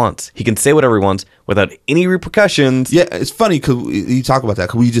whatever he wants. He can say whatever he wants without any repercussions. Yeah, it's funny because you talk about that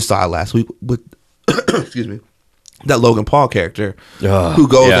because we just saw it last week with, excuse me, that Logan Paul character who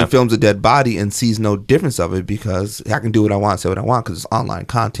goes and films a dead body and sees no difference of it because I can do what I want, say what I want because it's online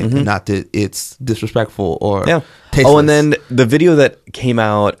content and not that it's disrespectful or tasteless. Oh, and then the video that came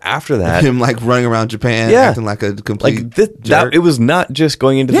out after that, him like running around Japan acting like a complete jerk. It was not just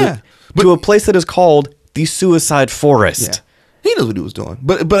going into to a place that is called the Suicide Forest. He knows what he was doing,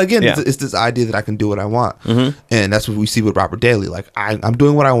 but again, it's this idea that I can do what I want, and that's what we see with Robert Daly. Like I'm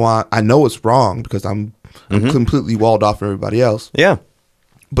doing what I want. I know it's wrong because I'm completely walled off from everybody else. Yeah,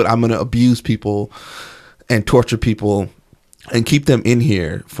 but I'm going to abuse people and torture people and keep them in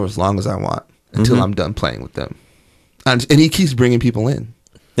here for as long as I want until I'm done playing with them. And he keeps bringing people in.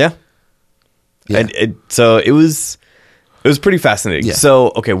 Yeah. And so it was pretty fascinating. Yeah.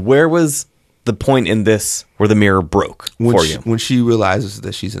 So okay, where was the point in this where the mirror broke for you? When she realizes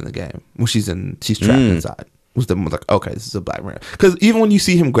that she's in the game, when she's trapped inside, was the like, okay, this is a black mirror. Because even when you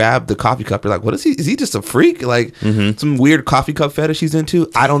see him grab the coffee cup, you're like, what is he? Is he just a freak? Like some weird coffee cup fetish he's into?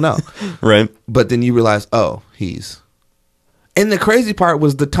 I don't know. Right. But then you realize, oh, he's. And the crazy part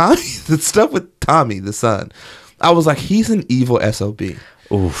was the stuff with Tommy, the son. I was like, he's an evil SOB.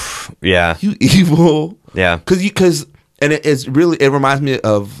 Oof. Yeah. You evil. Yeah. Because it reminds me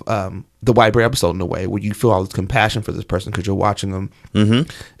of the White Bear episode in a way where you feel all this compassion for this person because you're watching them, and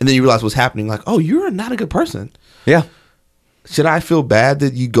then you realize what's happening. Like, oh, you're not a good person. Yeah. Should I feel bad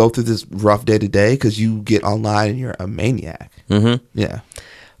that you go through this rough day to day because you get online and you're a maniac? Yeah.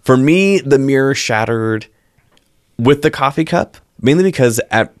 For me, the mirror shattered with the coffee cup mainly because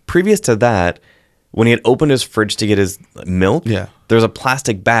previous to that, when he had opened his fridge to get his milk, there was a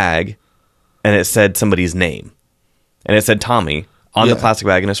plastic bag, and it said somebody's name. And it said Tommy on the plastic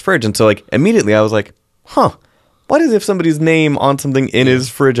bag in his fridge. And so, like, immediately I was like, huh, why does he have somebody's name on something in his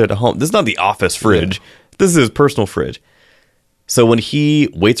fridge at home? This is not the office fridge. Yeah. This is his personal fridge. So when he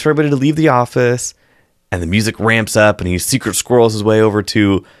waits for everybody to leave the office and the music ramps up and he secret squirrels his way over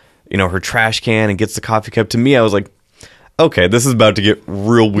to, her trash can and gets the coffee cup, to me, I was like, okay, this is about to get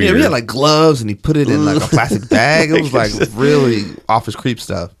real weird. Yeah, he had like gloves and he put it in like a plastic bag. It was like really office creep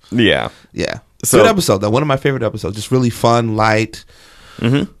stuff. Yeah. Yeah. So, good episode though. One of my favorite episodes. Just really fun, light.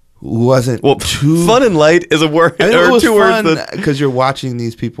 Wasn't too fun and light is a word. I think it was fun because you're watching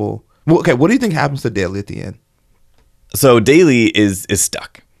these people. Well, okay, what do you think happens to Daly at the end? So Daly is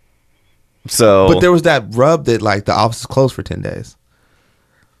stuck. So, but there was that rub that like the office is closed for 10 days.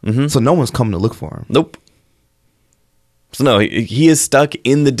 So no one's coming to look for him. Nope. So no, he is stuck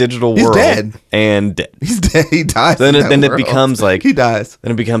in the digital world. He's dead. And dead. He's dead. He dies. Then it becomes like he dies.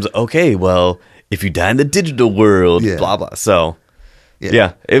 Then it becomes okay. Well, if you die in the digital world, blah blah. So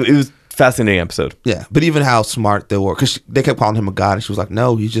yeah, it was a fascinating episode. Yeah, but even how smart they were, because they kept calling him a god, and she was like,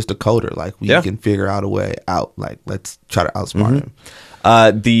 "No, he's just a coder. Like we can figure out a way out. Like let's try to outsmart him."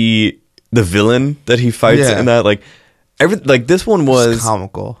 The villain that he fights in that this one was it's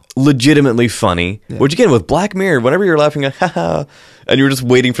comical, legitimately funny. Which again, with Black Mirror, whenever you're laughing, haha, and you're just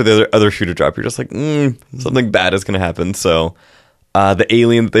waiting for the other shoe to drop, you're just like, something bad is going to happen. So the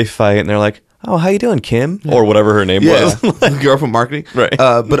alien that they fight, and they're like, "Oh, how you doing, Kim?" Or whatever her name was, the girl from marketing, right?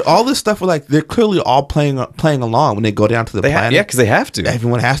 But all this stuff, like they're clearly all playing along when they go down to the planet. Because they have to.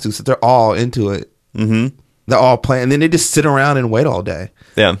 Everyone has to, so they're all into it. They're all playing, and then they just sit around and wait all day.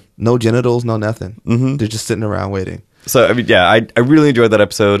 Yeah, no genitals, no nothing. They're just sitting around waiting. So I mean, I really enjoyed that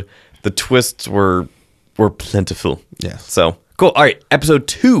episode. The twists were plentiful. Yes. So cool. All right, episode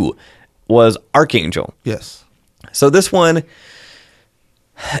 2 was Archangel. Yes. So this one,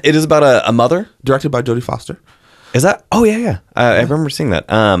 it is about a mother, directed by Jodie Foster. Is that? Oh yeah. I remember seeing that.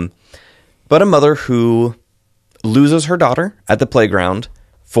 But a mother who loses her daughter at the playground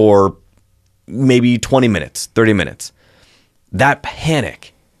for maybe 20 minutes, 30 minutes. That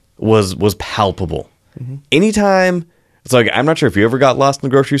panic was palpable. Anytime, it's like, I'm not sure if you ever got lost in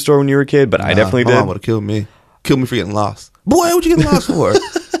the grocery store when you were a kid, but I definitely did. My mom would have killed me. Killed me for getting lost. Boy, what'd you get lost for?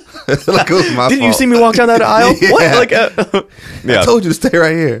 Like, it was my Didn't fault. you see me walk down that aisle? What? Like, I told you to stay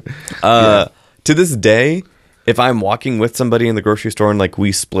right here. To this day, if I'm walking with somebody in the grocery store and like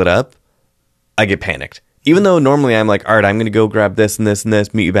we split up, I get panicked. Even though normally I'm like, all right, I'm going to go grab this and this and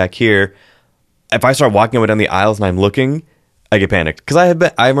this, meet you back here. If I start walking away down the aisles and I'm looking, I get panicked because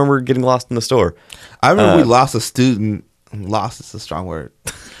I remember getting lost in the store. I remember we lost a student. Lost is a strong word.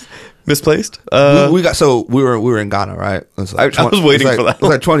 Misplaced. we were in Ghana, right? It's like I was waiting for that. It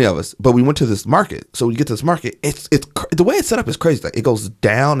was like 20 of us, but we went to this market. So we get to this market. It's the way it's set up is crazy. Like it goes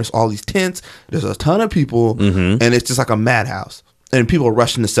down. There's all these tents. There's a ton of people, and it's just like a madhouse. And people are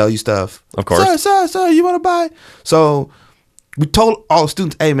rushing to sell you stuff. Of course. Sir, you want to buy? So we told all the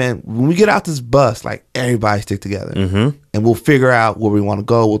students, hey man, when we get out this bus, like everybody stick together, and we'll figure out where we want to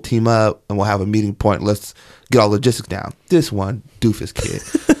go. We'll team up and we'll have a meeting point. Let's get all logistics down. This one doofus kid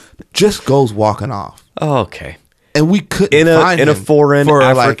just goes walking off. Oh, okay. And we couldn't find him in a foreign for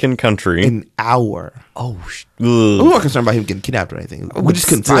African country. An hour. Oh, we weren't concerned about him getting kidnapped or anything. We just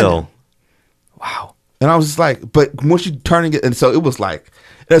couldn't find him. Wow. And I was just like, but once you turn it, and so it was like,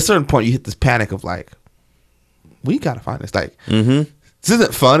 at a certain point, you hit this panic of like, we gotta find this. Like, this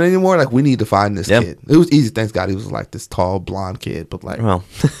isn't fun anymore. Like, we need to find this kid. It was easy. Thanks God, he was like this tall blonde kid. But like, well,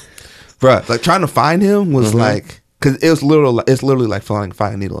 bruh, like trying to find him was like, because it's literally like finding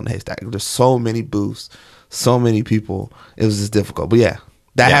a needle in a haystack. There's so many booths, so many people. It was just difficult. But yeah,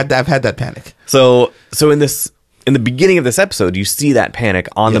 I've had that panic. So in the beginning of this episode, you see that panic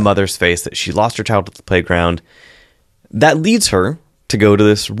on the mother's face that she lost her child at the playground. That leads her to go to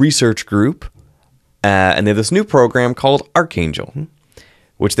this research group, and they have this new program called Archangel,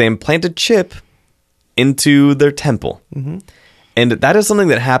 which they implant a chip into their temple. And that is something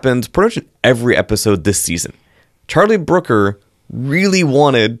that happens pretty much in every episode this season. Charlie Brooker really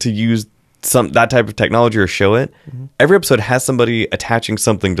wanted to use that type of technology or show it. Every episode has somebody attaching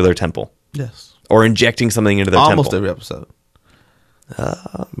something to their temple. Yes. Or injecting something into their temple. Almost every episode.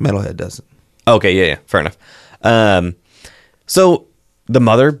 Metalhead doesn't. Okay, yeah, fair enough. So the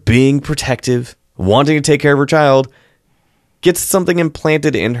mother, being protective, wanting to take care of her child, gets something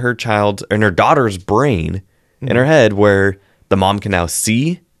implanted in her daughter's brain, in her head, where the mom can now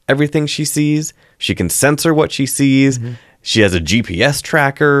see everything she sees. She can censor what she sees. She has a GPS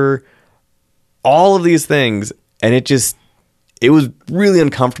tracker. All of these things, and it was really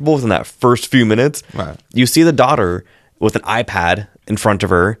uncomfortable within that first few minutes. Right. You see the daughter with an iPad in front of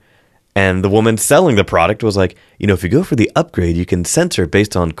her, and the woman selling the product was like, if you go for the upgrade, you can censor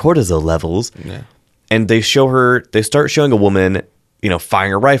based on cortisol levels. Yeah. And they start showing a woman,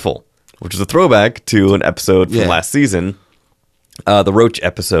 firing a rifle, which is a throwback to an episode from last season, the Roach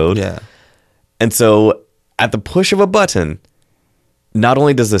episode. Yeah. And so at the push of a button, not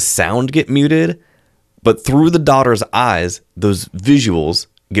only does the sound get muted, but through the daughter's eyes, those visuals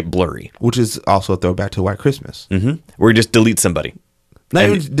get blurry. Which is also a throwback to White Christmas. Where you just delete somebody.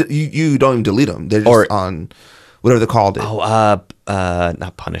 You don't even delete them. They're just on whatever they called it.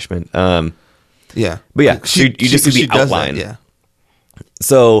 Not punishment. Yeah. But yeah, you just see the outline. That, yeah.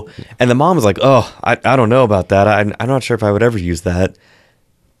 So, and the mom was like, oh, I don't know about that. I'm not sure if I would ever use that.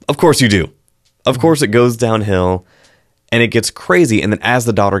 Of course you do. Of course it goes downhill. And it gets crazy, and then as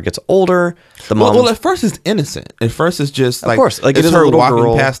the daughter gets older, the mom. Well, at first it's innocent. At first it's just like, of course, like it's it is her a little walking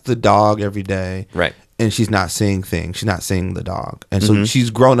girl past the dog every day, right? And she's not seeing things. She's not seeing the dog, and so she's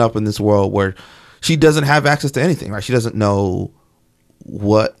grown up in this world where she doesn't have access to anything. Right? She doesn't know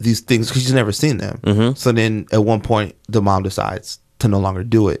what these things because she's never seen them. So then, at one point, the mom decides to no longer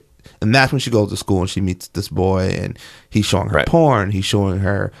do it, and that's when she goes to school and she meets this boy, and he's showing her porn. He's showing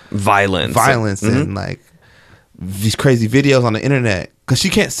her violence, and like these crazy videos on the internet because she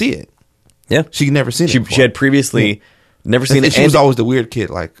can't see it. Yeah, she'd never seen it. She had previously never seen it. And she was always the weird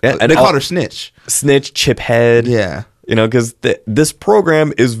kid. Like they called her Snitch, Chip Head. Yeah, because this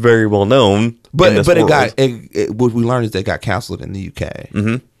program is very well known. But what we learned is they got canceled in the UK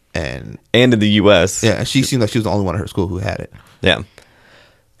and in the US. Yeah, she seemed like she was the only one at her school who had it. Yeah.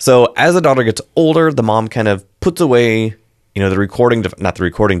 So as the daughter gets older, the mom kind of puts away, the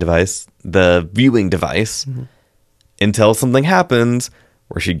viewing device. Until something happens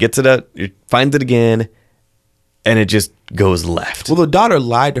where she gets it out, finds it again, and it just goes left. Well, the daughter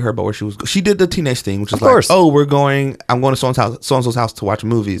lied to her about where she was. She did the teenage thing, which is like, I'm going to so-and-so's house to watch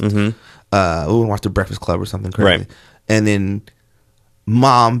movies. We want to watch The Breakfast Club or something crazy. Right. And then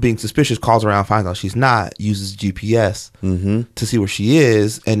mom, being suspicious, calls around, finds out she's not, uses GPS to see where she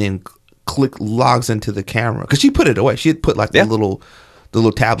is, and then logs into the camera. Because she put it away. She had put like the little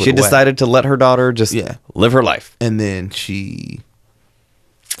tablet She decided to let her daughter just live her life. And then she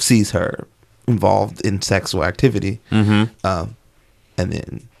sees her involved in sexual activity. And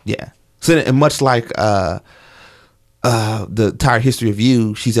then, So, and much like the entire history of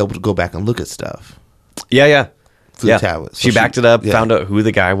You, she's able to go back and look at stuff. Yeah. Through the tablet. So she backed it up, found out who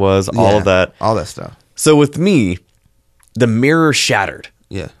the guy was, all of that. All that stuff. So with me, the mirror shattered.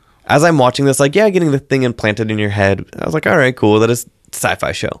 Yeah. as I'm watching this, like, yeah, getting the thing implanted in your head, I was like, all right, cool. That is a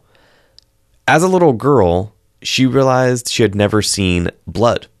sci-fi show. As a little girl, she realized she had never seen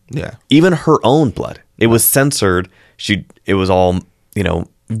blood. Yeah. Even her own blood. It was censored. It was all,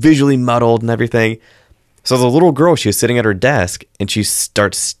 visually muddled and everything. So as a little girl, she was sitting at her desk and she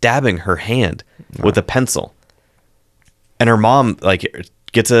starts stabbing her hand with a pencil. And her mom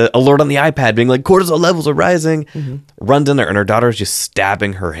gets an alert on the iPad being like, cortisol levels are rising, runs in there, and her daughter is just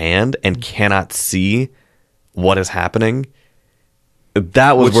stabbing her hand and cannot see what is happening.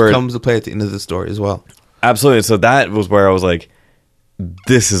 That was Which comes to play at the end of the story as well. Absolutely. So that was where I was like,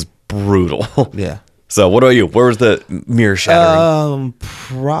 this is brutal. Yeah. So what about you? Where was the mirror shattering?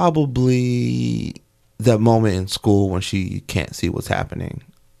 Probably that moment in school when she can't see what's happening.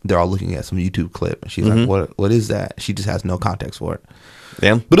 They're all looking at some YouTube clip, and she's like, "What is that?" She just has no context for it.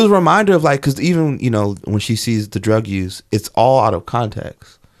 Yeah. But it was a reminder of because even when she sees the drug use, it's all out of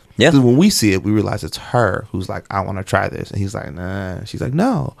context. Yeah. 'Cause when we see it, we realize it's her who's like, "I want to try this," and he's like, "Nah." She's like,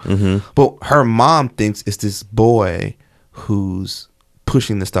 "No." But her mom thinks it's this boy who's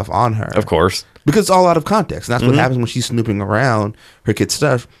pushing this stuff on her. Of course. Because it's all out of context. And that's what happens when she's snooping around her kid's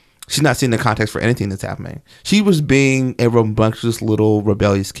stuff. She's not seeing the context for anything that's happening. She was being a rambunctious little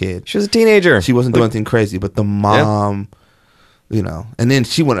rebellious kid. She was a teenager. She wasn't doing anything crazy, but the mom, and then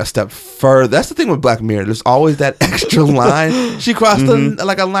she went a step further. That's the thing with Black Mirror. There's always that extra line. She crossed a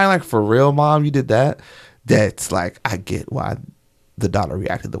line like, for real, mom, you did that? That's like, I get why the daughter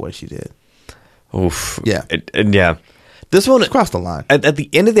reacted the way she did. Oof. Yeah. And yeah. This one, She crossed the line. at the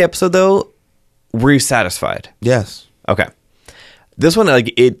end of the episode, though, were you satisfied? Yes. Okay. This one,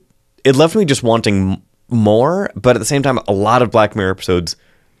 it left me just wanting more, but at the same time, a lot of Black Mirror episodes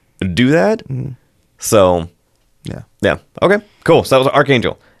do that. So, Yeah. yeah. Okay, cool. So that was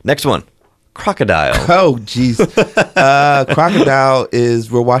Archangel. Next one, Crocodile. Oh, jeez. Crocodile is,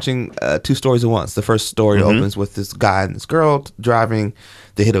 we're watching 2 stories at once. The first story opens with this guy and this girl driving.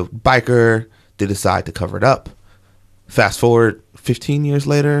 They hit a biker. They decide to cover it up. Fast forward 15 years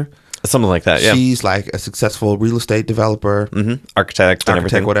later. Something like that, yeah. She's like a successful real estate developer, Architect and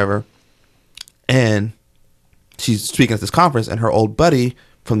everything. whatever. And she's speaking at this conference, and her old buddy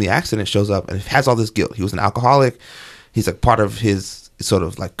from the accident shows up and has all this guilt. He was an alcoholic. He's like part of his sort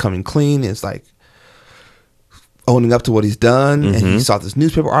of like coming clean is like owning up to what he's done. And he saw this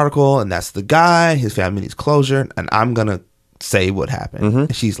newspaper article, and that's the guy. His family needs closure, and I'm going to say what happened.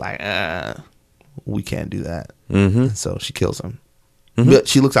 And she's like, we can't do that. And so she kills him. But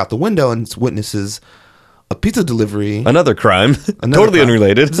she looks out the window and witnesses a pizza delivery. Another crime. Another Totally crime.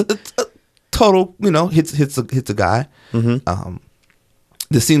 unrelated. It's a total, hits a guy.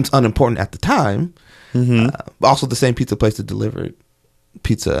 This seems unimportant at the time. Also, the same pizza place that delivered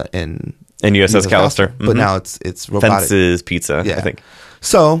pizza in USS Callister. but now it's robotic. Fences Pizza, Yeah. I think.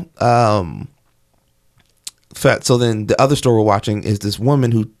 So, so then the other story we're watching is this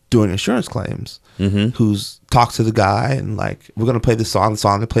woman who doing insurance claims, who's talks to the guy and like, we're gonna play this song. The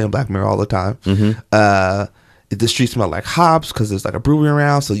song they play in Black Mirror all the time. The streets smell like hops because there's like a brewery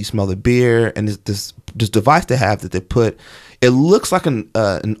around, so you smell the beer. And this device they have that they put. It looks like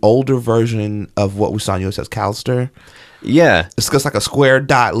an older version of what we saw in USS Callister. Yeah. It's just like a square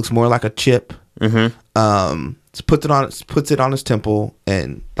dot. It looks more like a chip. Puts it on his temple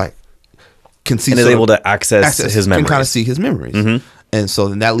and like can see. And is able to access his memories. Can kind of see his memories. And so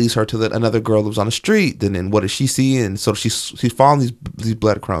then that leads her to another girl that was on the street. Then what does she see? And so she's following these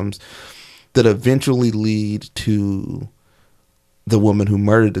breadcrumbs that eventually lead to the woman who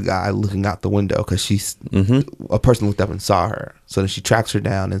murdered the guy looking out the window because she's a person looked up and saw her. So then she tracks her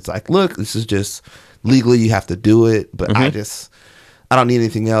down and it's like, look, this is just legally you have to do it, but I don't need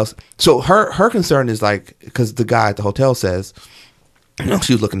anything else. So her concern is like, because the guy at the hotel says,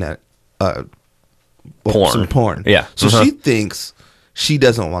 she was looking at some porn. Yeah. So she thinks she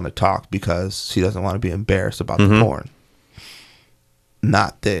doesn't want to talk because she doesn't want to be embarrassed about the porn.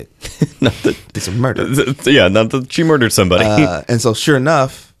 Not that it's a murder. Yeah, not that she murdered somebody. And so sure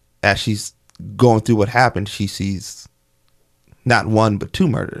enough, as she's going through what happened, she sees not one but 2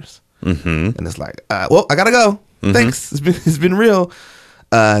 murders. And it's like, well, I gotta go. Thanks. It's been real.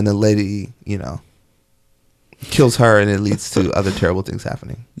 And the lady, kills her, and it leads to other terrible things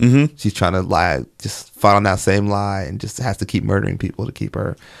happening. She's trying to lie, just fall on that same lie, and just has to keep murdering people to keep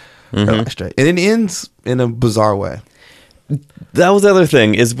her life straight. And it ends in a bizarre way. That was the other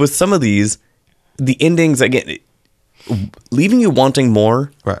thing, is with some of these, the endings, again, leaving you wanting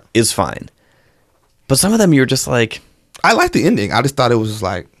more is fine. But some of them you're just like... I like the ending. I just thought it was just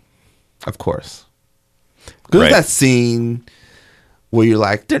like, of course. Because that scene where you're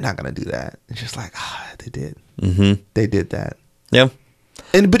like, they're not going to do that. It's just like, they did. They did that. Yeah.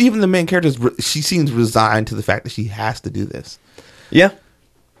 But even the main character, she seems resigned to the fact that she has to do this. Yeah.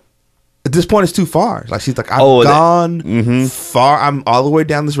 At this point, it's too far. Like, she's like, I've gone far. I'm all the way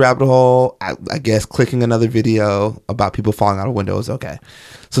down this rabbit hole. I guess clicking another video about people falling out of windows is okay.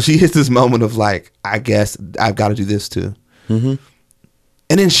 So she hits this moment of like, I guess I've got to do this too. Mm-hmm.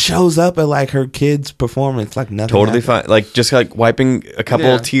 And then shows up at like her kid's performance like nothing. Totally fine. Like just like wiping a couple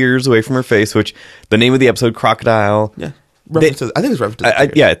of tears away from her face, which the name of the episode, Crocodile. Yeah. I think it's reference to I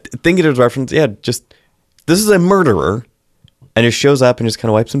think it is reference. Yeah, just this is a murderer. And just shows up and just kind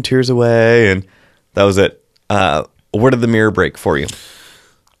of wipes some tears away, and that was it. Where did the mirror break for you?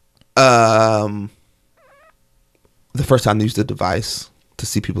 The first time they used the device to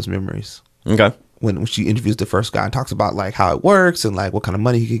see people's memories. Okay. When she interviews the first guy and talks about like how it works and like what kind of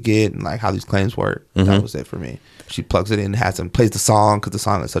money he could get and like how these claims work. That was it for me. She plugs it in, has him plays the song because the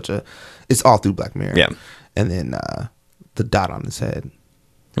song is it's all through Black Mirror. Yeah. And then the dot on his head.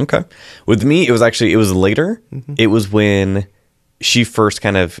 Okay. With me, it was later. It was when she first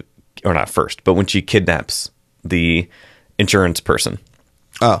or not first, but when she kidnaps the insurance person.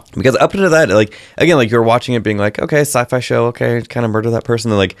 Oh. Because up to that, like, again, like you're watching it being like, okay, sci-fi show, okay, kind of murder that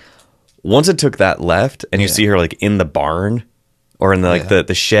person. And like, once it took that left and you see her like in the barn or in the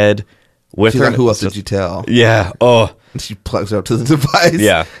the shed with She's her. like, who else did you tell? Yeah. Oh. And she plugs it up to the device.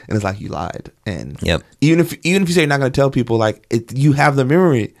 Yeah. And it's like, you lied. And yep. even if you say you're not going to tell people, like, you have the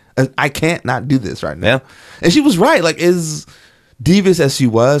memory. I can't not do this right now. Yeah. And she was right. Like, as devious as she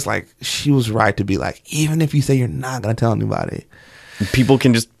was, like, she was right to be like, even if you say you're not going to tell anybody, people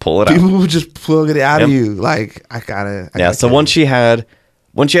can just pull it out. People will just plug it out of you. Like, I gotta so once she had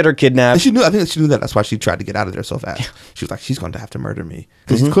her kidnapped, and I think she knew that. That's why she tried to get out of there so fast. She was like, she's going to have to murder me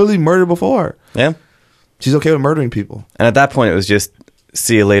because she's clearly murdered before. Yeah. She's okay with murdering people. And at that point, it was just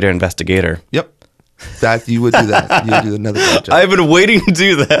see you later, investigator. Yep. That you would do that. You would do another good job. I've been waiting to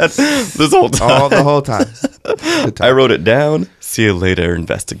do that this whole time. The whole time. Good time. I wrote it down. See you later,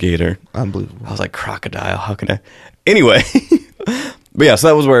 investigator. Unbelievable. I was like, crocodile. How can I? Anyway, but yeah, so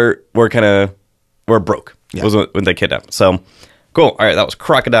that was where it broke. Yeah. Was when they kidnapped. So cool. All right, that was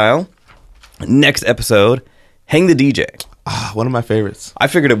Crocodile. Next episode, Hang the DJ. One of my favorites. I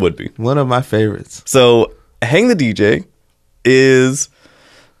figured it would be one of my favorites. So Hang the DJ is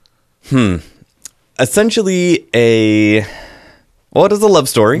essentially it is a love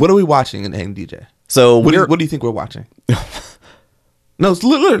story. What are we watching in Hang DJ? So what do you think we're watching? No, it's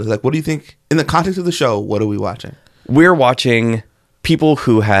literally like, what do you think in the context of the show? What are we watching? We're watching people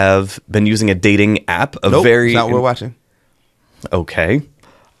who have been using a dating app. That's not what we're watching. Okay.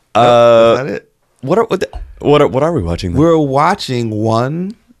 That's not it. What are we watching then? We're watching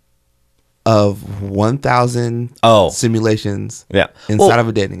one of 1,000 simulations inside of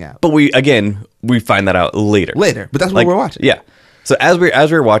a dating app. But we find that out later. But that's what we're watching. Yeah. So as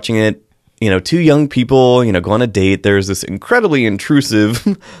we're watching it, two young people, go on a date. There's this incredibly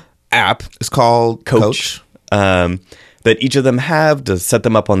intrusive app. It's called Coach. That each of them have to set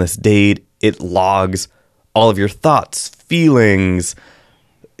them up on this date. It logs all of your thoughts, feelings,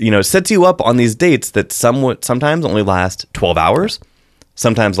 sets you up on these dates that sometimes only last 12 hours,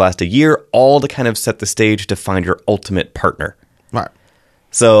 sometimes last a year, all to kind of set the stage to find your ultimate partner. Right.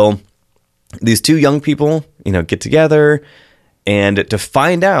 So these two young people, get together, and to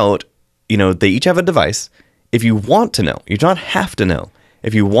find out, they each have a device. If you want to know, you don't have to know.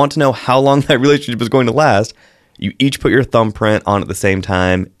 If you want to know how long that relationship is going to last, you each put your thumbprint on at the same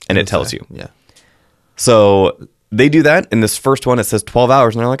time, and it tells you. Yeah. So they do that. In this first one, it says 12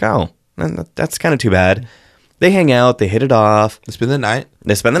 hours, and they're like, oh, that's kind of too bad. They hang out. They hit it off. They spend the night.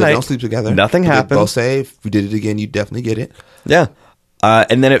 They don't sleep together. Nothing happens. They'll say, if we did it again, you definitely get it. Yeah.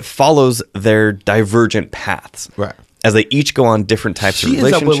 And then it follows their divergent paths. Right. As they each go on different types of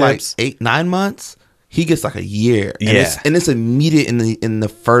relationships. She ends up with like 8-9 months. He gets like a year. Yeah. And it's immediate in the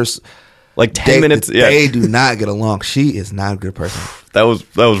first like 10 minutes. Yeah. They do not get along. She is not a good person. That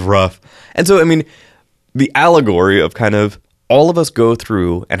was rough. And so, I mean, the allegory of kind of all of us go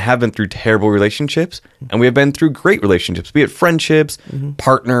through and have been through terrible relationships, and we have been through great relationships, be it friendships,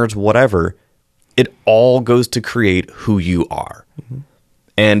 partners, whatever. It all goes to create who you are.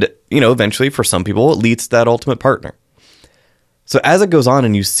 And, eventually for some people, it leads to that ultimate partner. So as it goes on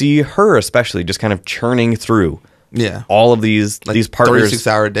and you see her especially just kind of churning through all of these partners.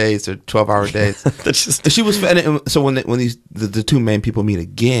 36-hour days or 12-hour days. That's just... She was... So when the two main people meet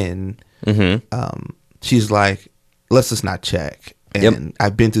again, she's like, let's just not check. And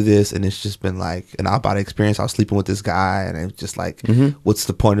I've been through this, and it's just been like an out-body experience. I was sleeping with this guy, and it's just like, what's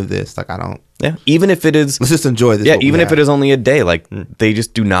the point of this? Like, I don't... Yeah, even if it is... Let's just enjoy this. Yeah, even if it is only a day, like, they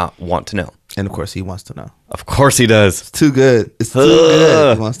just do not want to know. And of course, he wants to know. Of course he does. It's too good. It's too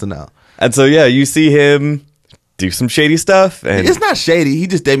good. He wants to know. And so, yeah, you see him do some shady stuff. And It's not shady.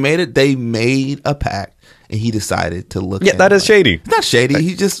 They made a pact, and he decided to look. yeah, that is shady. It's not shady.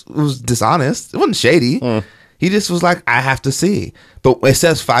 He just was dishonest. It wasn't shady. He just was like, I have to see. But it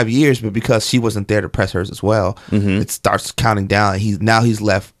says 5 years, but because she wasn't there to press hers as well, it starts counting down. He's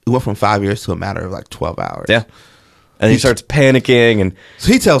left. It went from 5 years to a matter of like 12 hours. Yeah. And he starts panicking, and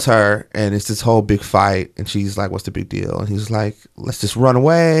So he tells her, and it's this whole big fight, and she's like, what's the big deal? And he's like, let's just run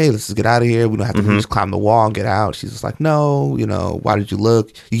away. Let's just get out of here. We don't have to just climb the wall and get out. She's just like, no, why did you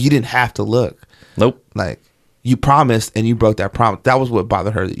look? You didn't have to look. nope. Like, you promised, and you broke that promise. That was what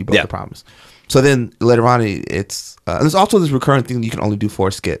bothered her, that you broke Yeah. the promise. So then later on, it's there's also this recurring thing that you can only do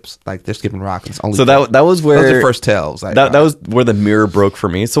 4 skips. Like, they're skipping rock. It's only So that was where those are first tells. Like, that was where the mirror broke for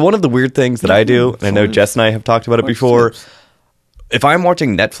me. So one of the weird things that I do, and I know Jess and I have talked about it before, if I'm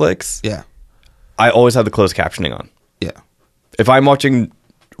watching Netflix, yeah, I always have the closed captioning on. yeah, If I'm watching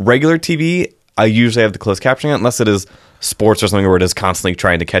regular TV, I usually have the closed captioning on, unless it is sports or something where it is constantly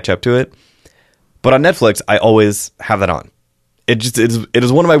trying to catch up to it. But on Netflix, I always have that on. It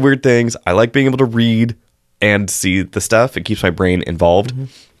is one of my weird things. I like being able to read and see the stuff. It keeps my brain involved.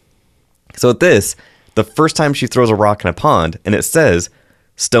 So at this, the first time she throws a rock in a pond, and it says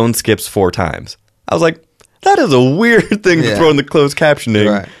Stone skips 4 times. I was like, that is a weird thing to Yeah. throw in the closed captioning.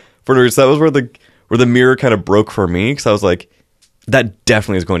 Right. So that was where the mirror kind of broke for me, because I was like, that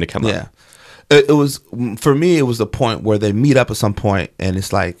definitely is going to come up. yeah. It was, for me, it was the point where they meet up at some point, and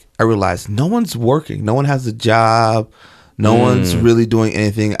it's like, I realized no one's working. No one has a job. No one's really doing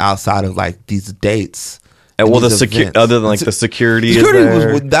anything outside of like these dates. And well, these events. other than like the security, Security is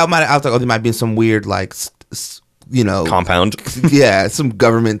there. was that might. I was like, oh, there might be some weird like, Compound. yeah, some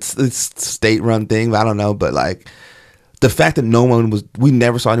government state run thing. I don't know, but like the fact that no one was, we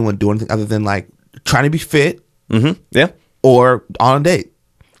never saw anyone do anything other than like trying to be fit Yeah. or on a date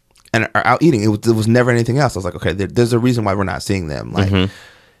and are out eating. It was never anything else. I was like, okay, there's a reason why we're not seeing them. Like he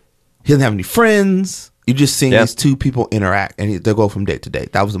doesn't have any friends. You're just seeing these 2 people interact, and they go from date to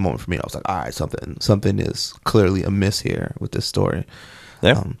date. That was the moment for me. I was like, all right, something is clearly amiss here with this story.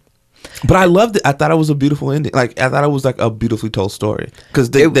 Yeah. But I loved it. I thought it was a beautiful ending. Like, I thought it was like a beautifully told story, because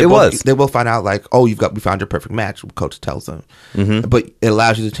they both find out like, oh, we found your perfect match. Coach tells them, but it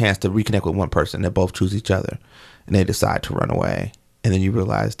allows you the chance to reconnect with one person. They both choose each other, and they decide to run away. And then you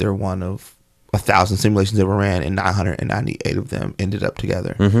realize they're one of 1,000 simulations that were ran, and 998 of them ended up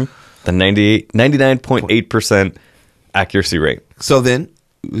together. The 99.8% accuracy rate. So then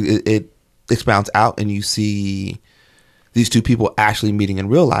it expounds out, and you see these 2 people actually meeting in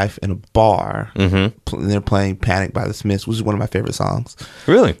real life in a bar. And they're playing Panic by the Smiths, which is one of my favorite songs.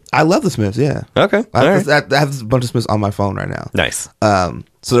 Really? I love the Smiths, yeah. Okay. I All right. have a bunch of Smiths on my phone right now. Nice. So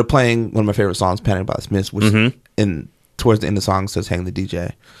they're playing one of my favorite songs, Panic by the Smiths, which towards the end of the song says Hang the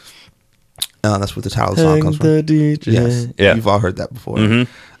DJ. That's what the title of the song comes from. The DJ. Yes. Yeah. You've all heard that before.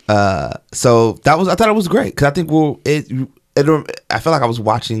 So I thought it was great, because I think I felt like I was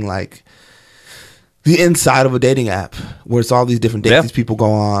watching like the inside of a dating app, where it's all these different dates these people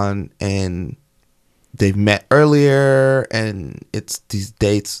go on, and they've met earlier, and it's these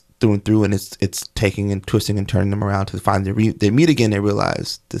dates through and through, and it's taking and twisting and turning them around to find they meet again. They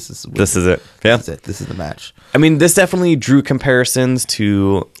realize this is it. Yeah, this is the match. I mean, this definitely drew comparisons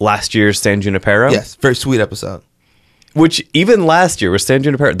to last year's San Junipero. Yes, very sweet episode. Which even last year was San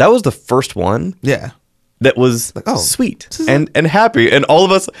Junipero. That was the first one Yeah. that was Like, oh, sweet and happy. And all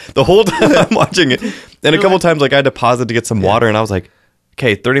of us, the whole time I'm watching it, and a couple times like I had to pause it to get some water, and I was like,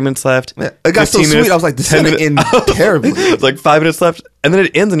 okay, 30 minutes left. Yeah. It got so 15 sweet. minutes, I was like, this is 10 going to end minutes. terribly. It's like 5 minutes left, and then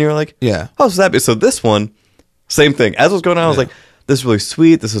it ends, and you're like, Yeah. oh, so that. So this one, same thing. As it was going on, I was like, this is really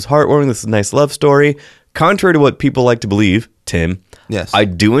sweet. This is heartwarming. This is a nice love story. Contrary to what people like to believe, Tim, Yes. I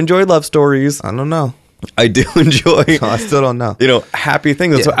do enjoy love stories. I don't know. I do enjoy, I still don't know. happy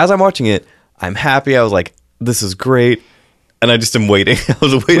things. And so Yeah. as I'm watching it, I'm happy. I was like, this is great. And I just am waiting. I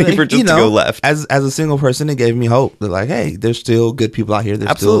was waiting for it just to go left. As a single person, it gave me hope. They're like, hey, there's still good people out here. There's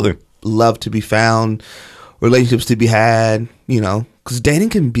Absolutely. still love to be found, relationships to be had, because dating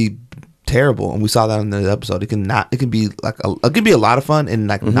can be terrible. And we saw that in the episode. It can be like, it can be a lot of fun and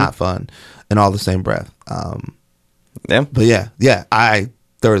like not fun in all the same breath. Yeah. But yeah, I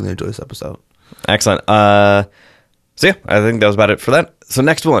thoroughly enjoyed this episode. Excellent. So yeah, I think that was about it for that. So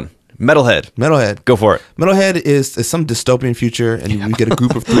next one, Metalhead. Metalhead. Go for it. Metalhead is some dystopian future, and we get a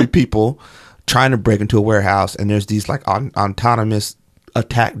group of 3 people trying to break into a warehouse, and there's these like autonomous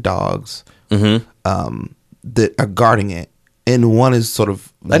attack dogs that are guarding it, and one is sort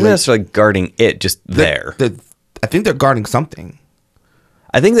of I didn't necessarily guarding it, just there. I think they're guarding something.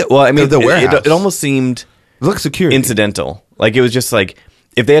 I think that. Well, I mean, The warehouse. it almost seemed It looks security. incidental. Like it was just like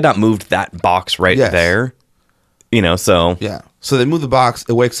if they had not moved that box right Yes. there, you know. So Yeah. So they move the box.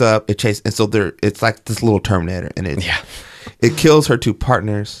 It wakes up. It chases, and so it's like this little Terminator, and it kills her two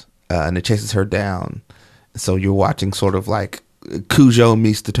partners, and it chases her down. So you're watching sort of like Cujo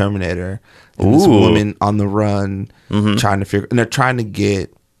meets the Terminator, and this Ooh. woman on the run trying to figure, and they're trying to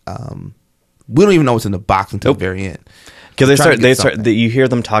get. We don't even know what's in the box until the very end. because They're trying to get something. you hear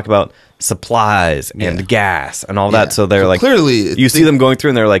them talk about supplies and Yeah. gas and all Yeah. that. So they're So like, clearly, you see them going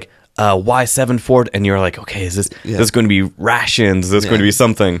through, and they're like, Y7 Ford, and you're like, okay, is this going to be rations? Is this going to be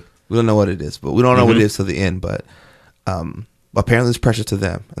something? We don't know what it is, but we don't know what it is till the end. But apparently, it's precious to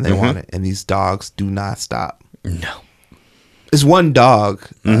them, and they want it. And these dogs do not stop. No. It's one dog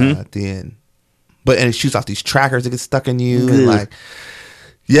at the end, and it shoots off these trackers that get stuck in you, and like,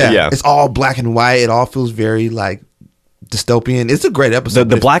 Yeah. it's all black and white. It all feels very like dystopian. It's a great episode.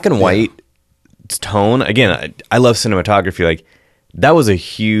 The black and white tone, again, I love cinematography. Like, that was a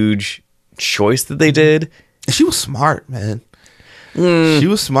huge choice that they did. And she was smart, man. She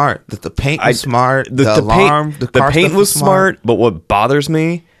was smart. The paint was smart. The alarm, the car paint stuff was smart. But what bothers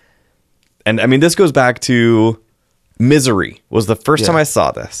me, and I mean, this goes back to Misery, was the first time I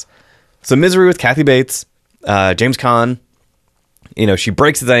saw this. So Misery with Kathy Bates, James Caan. You know, she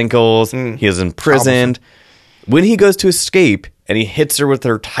breaks his ankles. He is imprisoned. When he goes to escape, and he hits her with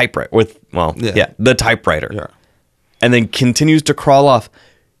her typewriter, the typewriter, and then continues to crawl off.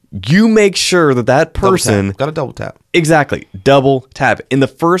 You make sure that person got a double tap. exactly double tap in the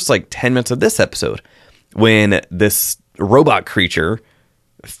first like 10 minutes of this episode when this robot creature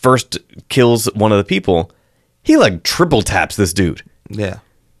first kills one of the people. He like triple taps this dude, Yeah.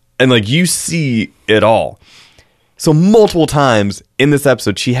 and like you see it all. So multiple times in this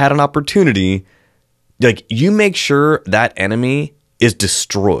episode, she had an opportunity. Like, you make sure that enemy is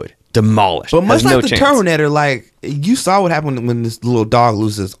destroyed, demolished. But much has like no the chance. Terminator, like you saw what happened when this little dog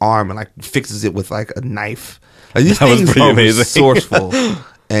loses his arm and like fixes it with like a knife. Like these That was things pretty are amazing. resourceful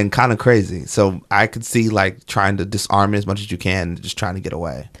and kind of crazy. So I could see like trying to disarm it as much as you can, and just trying to get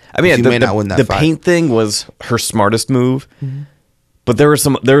away. I mean, you may not win that the fight. paint thing was her smartest move, but there were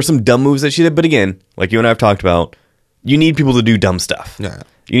some dumb moves that she did. But again, like you and I have talked about, you need people to do dumb stuff. Yeah.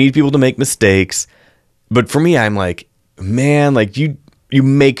 You need people to make mistakes. But for me, I'm like, man, like you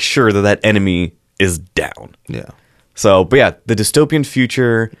make sure that enemy is down. Yeah. So, but yeah, the dystopian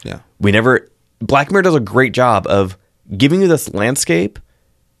future. Yeah. Black Mirror does a great job of giving you this landscape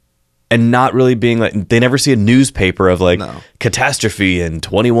and not really being like, they never see a newspaper of like catastrophe in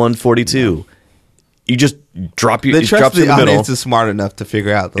 2142. No. You just drop you. They trust drops the in the middle. audience is smart enough to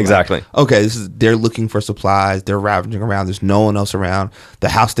figure out Exactly. Like, okay, they're looking for supplies. They're ravaging around. There's no one else around. The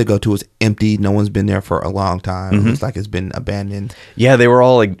house they go to is empty. No one's been there for a long time. It looks like it's been abandoned. Yeah, they were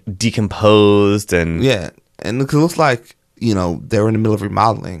all like decomposed and and it looks like they were in the middle of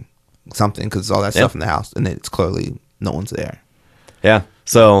remodeling something because all that stuff in the house, and it's clearly no one's there. Yeah.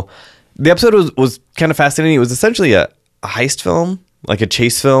 So the episode was kind of fascinating. It was essentially a heist film, like a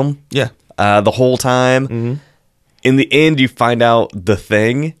chase film. Yeah. The whole time. In the end, you find out the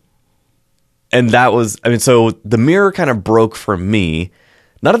thing. And that was, I mean, so the mirror kind of broke for me.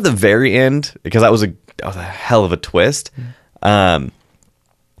 Not at the very end, because that was a hell of a twist. But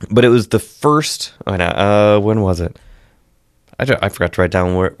it was the first, when was it? I forgot to write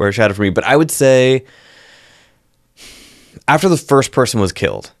down where it shadowed for me. But I would say after the first person was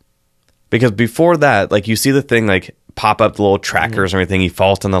killed. Because before that, like you see the thing like pop up the little trackers and everything. He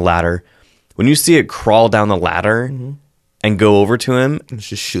falls down the ladder. When you see it crawl down the ladder and go over to him, Let's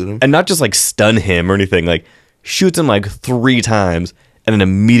just shoot him. and not just like stun him or anything, like shoots him like 3 times and then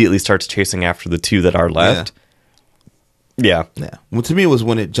immediately starts chasing after the 2 that are left. Yeah. Yeah. Well, to me, it was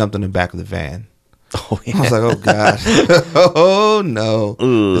when it jumped in the back of the van. Oh, yeah. I was like, oh, God. Oh, no.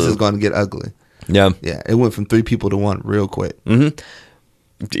 This is going to get ugly. Yeah. Yeah. It went from 3 people to 1 real quick.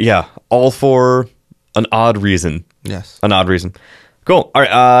 Yeah. All for an odd reason. Yes. An odd reason. Cool. All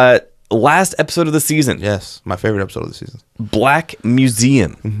right. Last episode of the season. Yes. My favorite episode of the season. Black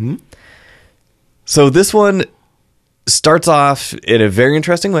Museum. So this one starts off in a very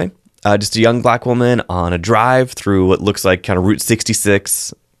interesting way. Just a young black woman on a drive through what looks like kind of Route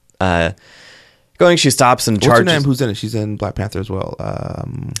 66. She stops and What's charges. her name? Who's in it? She's in Black Panther as well.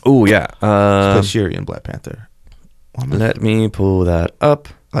 Oh, yeah. She plays Shuri in Black Panther. Let me pull that up.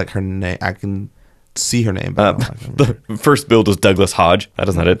 Like her name. I can see her name. But I don't like her. The first build was Douglas Hodge. That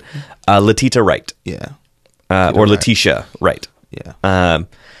is not it. Latita Wright. Yeah. Or Letitia Wright. Yeah.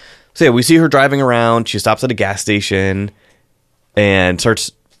 So yeah, we see her driving around. She stops at a gas station and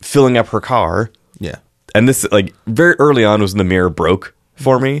starts filling up her car. Yeah. And this, like, very early on was when the mirror broke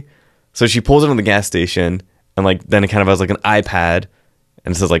for me. So she pulls it on the gas station, and like then it kind of has like an iPad,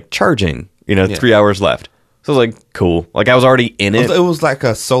 and it says like charging. 3 hours left. So I was like, cool. Like I was already in it. It was like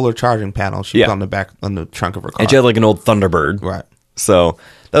a solar charging panel. She put on the trunk of her car. And she had like an old Thunderbird. Right. So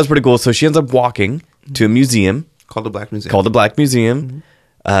that was pretty cool. So she ends up walking to a museum called the Black Museum.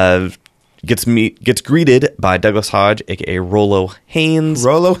 Gets greeted by Douglas Hodge, aka Rollo Haynes.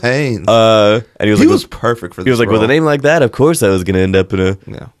 And he was perfect for this. He was like, with a name like that, of course I was going to end up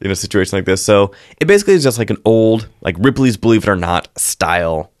in a situation like this. So it basically is just like an old, like Ripley's Believe It or Not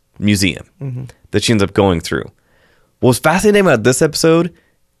style museum that she ends up going through. What was fascinating about this episode,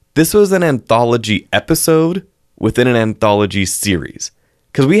 this was an anthology episode within an anthology series.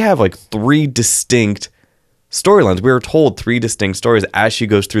 Because we have like 3 distinct storylines. We were told 3 distinct stories as she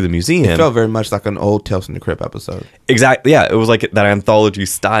goes through the museum. It felt very much like an old Tales from the Crypt episode. Exactly. Yeah, it was like that anthology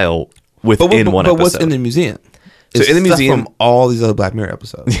style within one episode. But what's in the museum? So in the museum, from all these other Black Mirror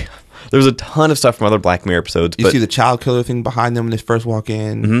episodes. There's a ton of stuff from other Black Mirror episodes. You see the child killer thing behind them when they first walk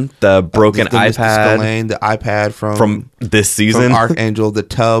in. The broken iPad. Spillane, the iPad from this season. From Archangel. The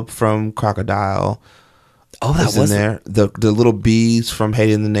tub from Crocodile. Oh, that was in there. The little bees from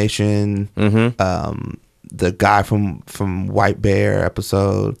Hating the Nation. The guy from White Bear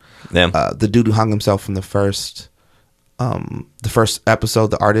episode. Yeah. The dude who hung himself from the first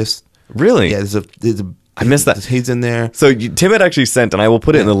episode, the artist. Really? Yeah, there's a I missed that. He's in there. So Tim had actually sent, and I will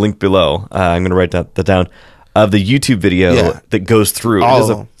put it in the link below. I'm going to write that down. Of the YouTube video that goes through. It is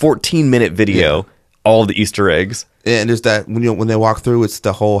a 14-minute video. All the Easter eggs. And there's that when they walk through, it's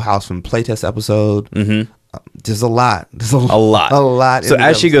the whole house from playtest episode. There's a lot. There's a lot. So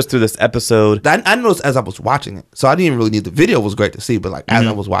as she goes through this episode, I noticed as I was watching it. So I didn't even really need the video. Was great to see, but like as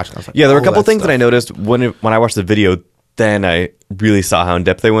I was watching, I was like, there were a couple things that I noticed when I watched the video. Then I really saw how in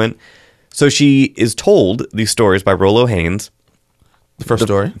depth they went. So she is told these stories by Rollo Haynes. The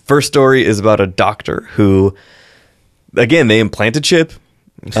first story is about a doctor who, again, they implant a chip.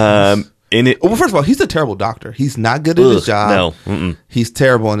 In it. Well, first of all, he's a terrible doctor. He's not good at his job. No, he's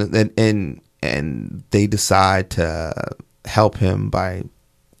terrible, and they decide to help him by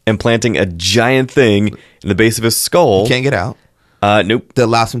implanting a giant thing in the base of his skull. He can't get out. Nope. That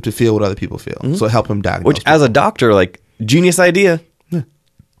allows him to feel what other people feel. So help him diagnose. Which, as a doctor, like genius idea. Yeah.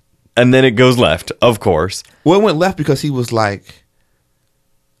 And then it goes left, of course. Well, it went left because he was like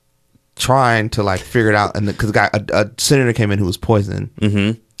trying to like figure it out, and because a senator came in who was poisoned.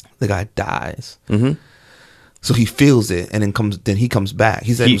 The guy dies. So he feels it, and then he comes back.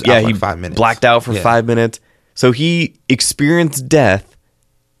 He said he was out for like 5 minutes. Blacked out for 5 minutes. So he experienced death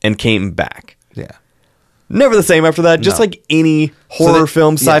and came back. Yeah. Never the same after that. Just like any horror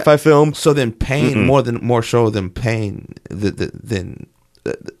film, sci-fi film. So then pain, more so than pain,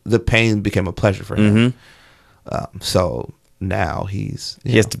 the pain became a pleasure for him. So now he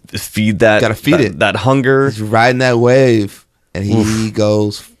has to feed that. Gotta feed it. That hunger. He's riding that wave, and he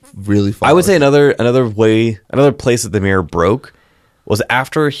goes really far. I would say another place that the mirror broke was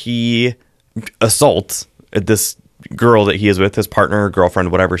after he assaults this girl that he is with, his partner,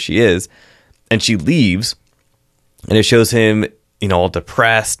 girlfriend, whatever she is, and she leaves, and it shows him, all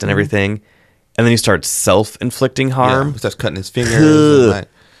depressed and everything, and then he starts self-inflicting harm. He starts cutting his fingers.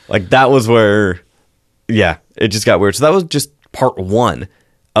 Like that was where, it just got weird. So that was just part 1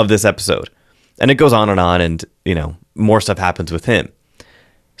 of this episode, and it goes on, and more stuff happens with him.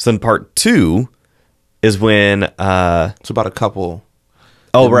 So then part 2 is when it's about a couple.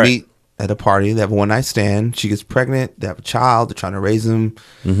 Meet at a party. They have a one-night stand. She gets pregnant. They have a child. They're trying to raise him.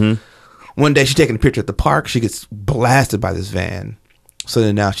 One day she's taking a picture at the park. She gets blasted by this van. So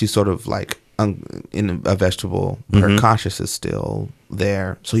then now she's sort of like in a vegetable. Her conscience is still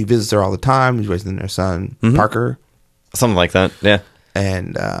there. So he visits her all the time. He's raising their son, Parker. Something like that. Yeah.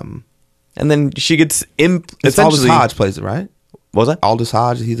 And then she gets Aldous Hodge plays it, right? What was that? Aldous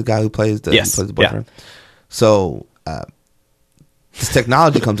Hodge. He's the guy who plays the boyfriend. Yeah. So this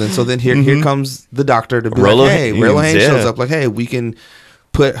technology comes in. So then here comes the doctor to be Rollo like, hey, Rollo Haynes shows up like, hey, we can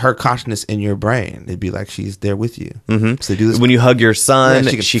put her consciousness in your brain. It'd be like she's there with you. So they do this when you hug your son.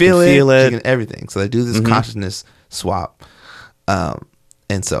 She can feel it. She can everything. So they do this consciousness swap.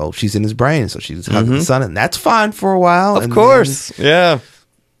 And so she's in his brain. So she's hugging the son, and that's fine for a while. Of course, He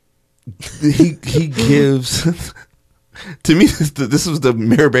gives. To me, this was the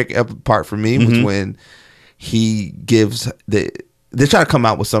mirror break part for me, was when he gives they're trying to come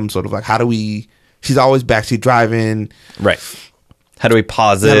out with some sort of like, how do we? She's always backseat driving, right? How do we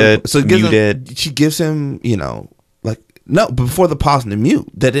pause it? So mute it. She gives him, like no, but before the pause and the mute,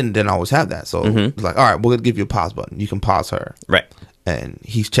 they didn't always have that. So it's like, all right, we're gonna give you a pause button. You can pause her, right? And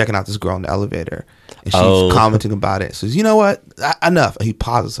he's checking out this girl in the elevator. and she's commenting about it. So you know what? Enough. And he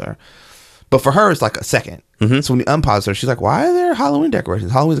pauses her. But for her, it's like a second. So when he unpauses her, she's like, why are there Halloween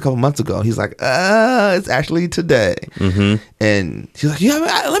decorations? Halloween's a couple months ago. He's like, it's actually today. And she's like, yeah,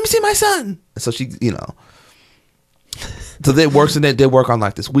 let me see my son. So she, you know. So they work on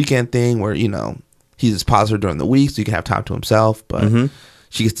like this weekend thing where, you know, he just pauses her during the week so he can have time to himself. But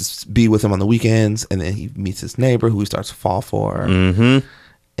she gets to be with him on the weekends. And then he meets his neighbor who he starts to fall for.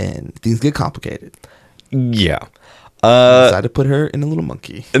 And things get complicated. Yeah. Decided to put her in a little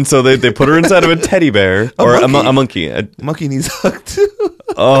monkey. And so they put her inside of a teddy bear. Or a monkey. A monkey needs a hug too.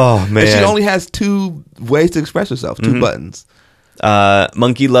 Oh, man. And she only has 2 ways to express herself. 2 buttons.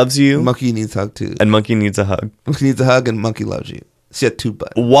 Monkey loves you. Monkey needs a hug too. And monkey needs a hug. Monkey needs a hug and monkey loves you. She had 2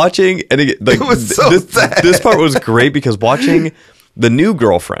 buttons. Watching, and again, like, It was so sad. This part was great because watching the new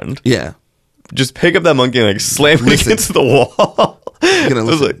girlfriend Yeah. just pick up that monkey and like slam it Listen. against the wall. You're gonna I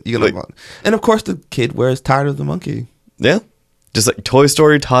was listen. You're gonna and of course the kid wears Tired of the Monkey. Yeah. Just like Toy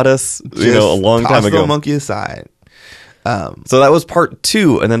Story taught us, a Just long time toss ago. the monkey aside. So that was part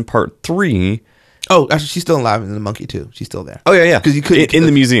 2, and then part 3. Oh, actually, she's still alive in the monkey too. She's still there. Oh yeah. Because you couldn't in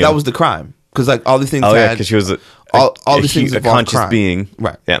the museum. That was the crime. Because like all these things. Oh yeah, had, because she was all these things a involved conscious crime. being.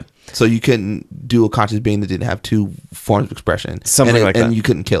 Right. Yeah. So you couldn't do a conscious being that didn't have 2 forms of expression. Something and like that. And you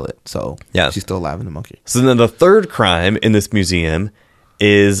couldn't kill it. So Yeah. she's still alive in the monkey. So then the third crime in this museum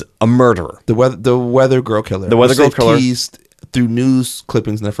is a murderer. The weather girl killer. The weather girl killer. Teased through news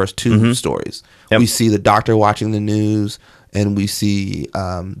clippings in the first 2 stories. Yep. We see the doctor watching the news, and we see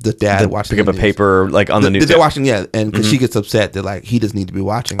the dad watching. Pick up the a news. paper like on the news. They're watching, yeah, and because she gets upset that like he doesn't need to be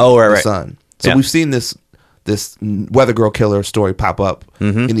watching. Oh, right, the right. son. So Yeah. we've seen this weather girl killer story pop up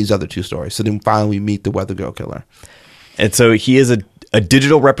in these other 2 stories. So then finally we meet the weather girl killer. And so he is a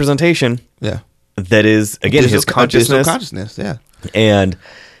digital representation Yeah, that is again his Digital consciousness, consciousness. Yeah, and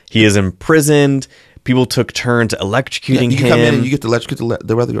he is imprisoned. People took turns electrocuting you can him. come in and you get to electrocute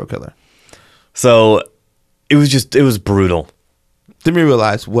the weather girl killer. So it was brutal. Then we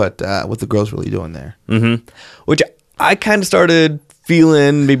realize what the girl's really doing there. Which I kind of started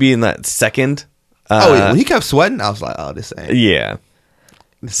feeling maybe in that second. Oh yeah, when he kept sweating, I was like, oh, this ain't. Yeah.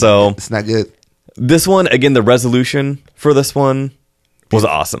 So It's not good. this one again, the resolution for this one was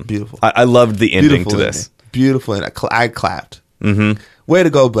awesome. Beautiful. I loved the ending Beautiful to ending. this. Beautiful, and I clapped. Way to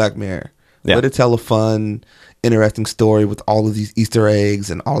go, Black Mirror. Yeah. Way to tell a fun, interesting story with all of these Easter eggs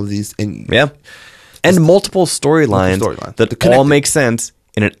and all of these. And Yeah. And multiple storylines storylines. that They're all connected. make sense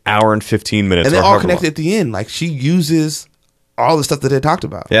in an hour and 15 minutes. and they or all however connected long. at the end. Like she uses all the stuff that they talked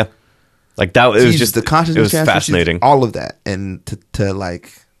about. Yeah. Like that, it She was uses just, the consciousness. it was transfer, she uses fascinating. all of that, and to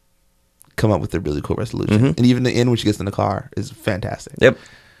like come up with a really cool resolution. And even the end when she gets in the car is fantastic. Yep.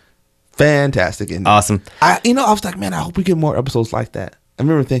 Fantastic. And Awesome. I was like, man, I hope we get more episodes like that. I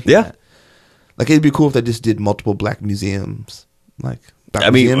remember thinking Yeah. that. Like it'd be cool if they just did multiple Black museums. Like Black I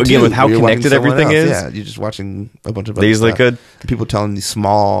mean, Museum again, 2, with how where you're watching connected someone everything else. is. Yeah, you're just watching a bunch of They other easily stuff. could. And people telling these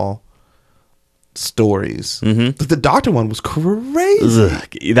small stories. But the doctor one was crazy. Ugh.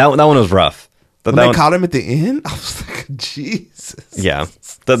 That one was rough. When That they one- caught him at the end, I was like, Jesus. yeah.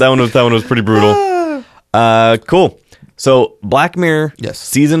 That one was pretty brutal. Cool. So Black Mirror, Yes.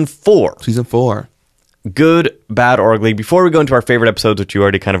 season 4. Season 4. Good, bad, or ugly. Before we go into our favorite episodes, which you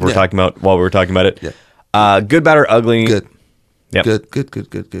already kind of were Yeah. talking about while we were talking about it. Yeah. Good, bad, or ugly. Good. Yep.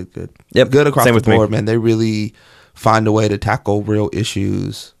 Good. Yep. Good across Same the with me. board, man. They really find a way to tackle real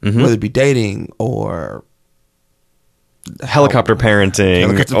issues, whether it be dating or Helicopter parenting.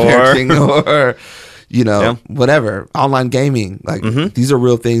 helicopter or- parenting or Yeah. whatever, online gaming. Like these are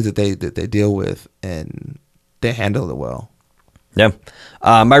real things that they deal with, and they handle it well. Yeah.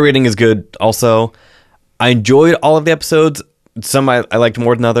 My rating is good also. I enjoyed all of the episodes. Some I liked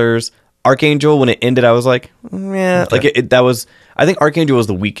more than others. Archangel, when it ended, I was like, yeah. Okay. Like that was, I think Archangel was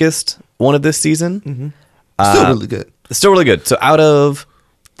the weakest one of this season. Still really good. Still really good. So out of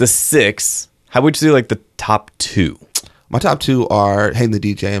the 6, how would you do like the top 2? My top 2 are Hang the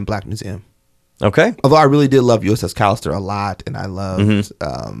DJ and Black Museum. Okay. Although I really did love USS Callister a lot, and I loved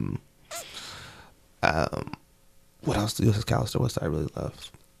what else? USS Callister. What did I really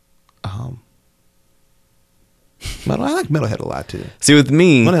love? I like Metalhead a lot too. See, with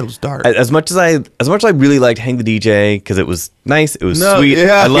me, Metalhead was dark. as much as I really liked Hang the DJ because it was nice, it was sweet.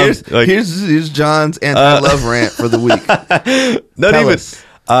 Yeah, I loved here's John's anti-love rant for the week. not Tell even. us.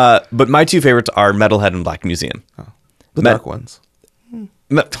 But my 2 favorites are Metalhead and Black Museum. The Met- dark ones.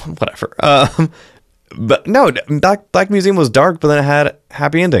 Whatever. But no, Black Museum was dark, but then it had a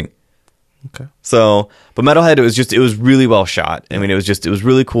happy ending. Okay. So, but Metalhead, it was really well shot. I mean, it was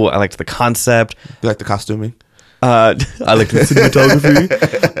really cool. I liked the concept. You like the costuming? I like the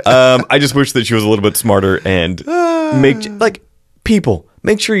cinematography. I just wish that she was a little bit smarter and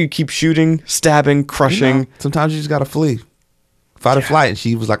make sure you keep shooting, stabbing, crushing. You know, sometimes you just gotta flee, fight or flight. And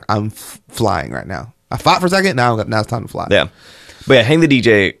she was like, "I'm flying right now. I fought for a second. Now it's time to fly." Yeah, but yeah, Hang the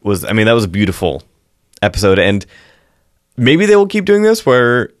DJ was. I mean, that was a beautiful episode, and maybe they will keep doing this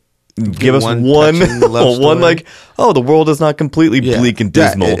where give us one like, oh, the world is not completely bleak and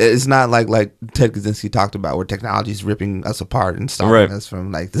dismal. Yeah, it's not like Ted Kaczynski talked about, where technology is ripping us apart and stopping us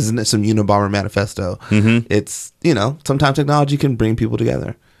from, like, this isn't some Unabomber manifesto. It's, you know, sometimes technology can bring people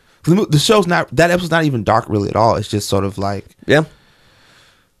together. The show's not, that episode's not even dark really at all. It's just sort of like,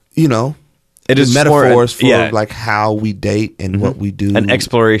 you know, it is metaphors for like how we date and what we do. An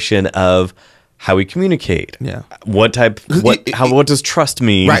exploration of how we communicate. Yeah. What does trust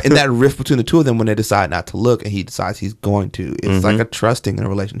mean? Right. And that rift between the two of them when they decide not to look and he decides he's going to. It's like a trusting in a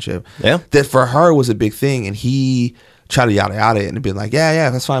relationship. Yeah. That for her was a big thing. And he tried to yada yada it and be like,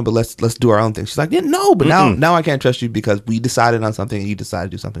 yeah, that's fine, but let's do our own thing. She's like, yeah, no, but now I can't trust you because we decided on something and you decided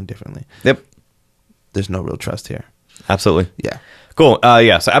to do something differently. Yep. There's no real trust here. Absolutely. Yeah. Cool.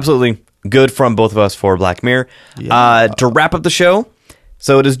 So absolutely good from both of us for Black Mirror. Yeah. To wrap up the show,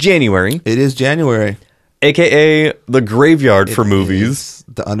 so it is January. It is January. AKA the graveyard for movies.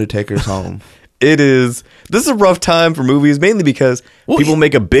 The Undertaker's home. This is a rough time for movies, mainly because people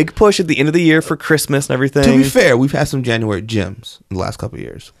make a big push at the end of the year for Christmas and everything. To be fair, we've had some January gems in the last couple of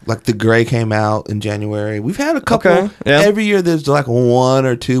years. Like The Grey came out in January. We've had a couple. Okay, yeah. Every year there's like one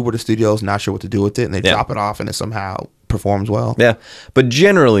or two where the studio's not sure what to do with it and they drop it off and it somehow performs well. Yeah. But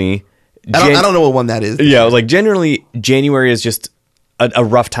generally... I don't know what one that is. Yeah, like generally January is just a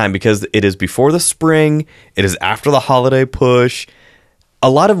rough time because it is before the spring. It is after the holiday push. A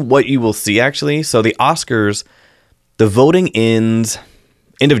lot of what you will see, actually. So the Oscars, the voting ends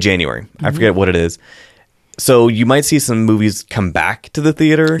end of January. I forget what it is. So you might see some movies come back to the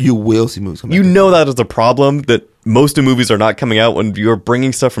theater. You will see movies come back. You know that is a problem, that most of movies are not coming out when you're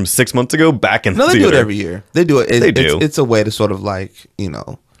bringing stuff from 6 months ago back in the theater. No, they do it every year. They do it. They do. It's a way to sort of like, you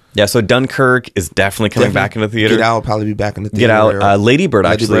know... Yeah, so Dunkirk is definitely coming back in the theater. Get Out will probably be back in the theater. Get Out. Lady Bird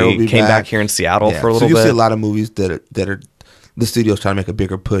actually came back here in Seattle for a little bit. So you'll see a lot of movies that are the studios trying to make a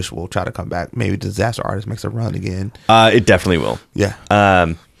bigger push will try to come back. Maybe Disaster Artist makes a run again. It definitely will.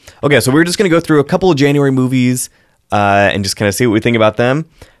 Yeah. Okay, so we're just going to go through a couple of January movies and just kind of see what we think about them.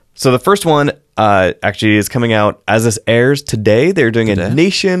 So the first one actually is coming out as this airs today. They're doing a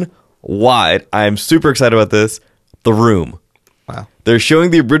nationwide. I'm super excited about this. The Room. Wow. They're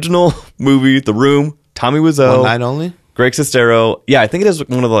showing the original movie, The Room, Tommy Wiseau. One night only? Greg Sestero. Yeah, I think it is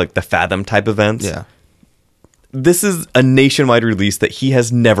one of the Fathom type events. Yeah. This is a nationwide release that he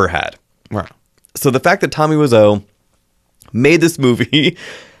has never had. Right. So the fact that Tommy Wiseau made this movie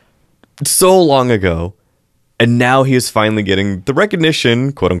so long ago, and now he is finally getting the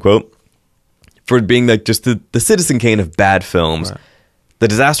recognition, quote unquote, for being like just the Citizen Kane of bad films. Right. The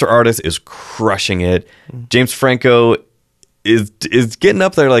Disaster Artist is crushing it. James Franco is getting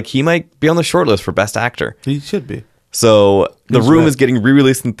up there. Like, he might be on the short list for Best Actor. He should be. So The Room is getting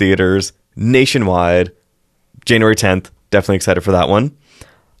re-released in theaters nationwide January 10th. Definitely excited for that one.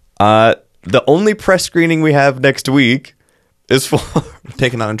 The only press screening we have next week is for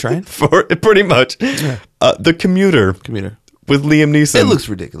Taking on a Train? For pretty much. Yeah. The Commuter with Liam Neeson. It looks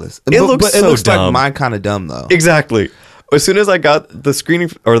ridiculous. It looks like mine kind of dumb though. Exactly. As soon as I got the screening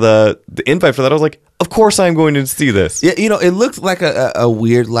or the invite for that, I was like, of course I'm going to see this. Yeah, you know, it looks like a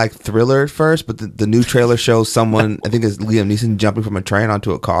weird like thriller at first, but the new trailer shows someone, I think it's Liam Neeson, jumping from a train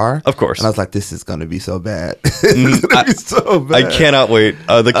onto a car. Of course. And I was like, this is going to be so bad. It's going to be so bad. I cannot wait.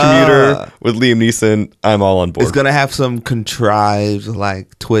 The Commuter with Liam Neeson, I'm all on board. It's going to have some contrived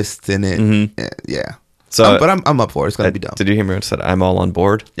like twists in it. Yeah. So, but I'm up for it. It's gonna be dumb. Did you hear me when I said I'm all on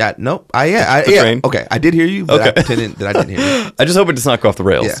board? Yeah, nope. Train. Okay, I did hear you, but I pretended that I didn't hear you. I just hope it does not go off the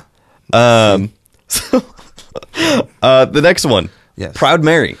rails. Yeah. The next one. Yes. Proud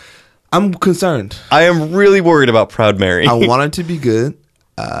Mary. I'm concerned. I am really worried about Proud Mary. I want it to be good.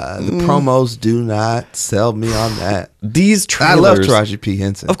 The promos do not sell me on that. These trailers. I love Taraji P.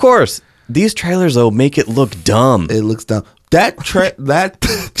 Henson. Of course. These trailers, though, make it look dumb. It looks dumb. That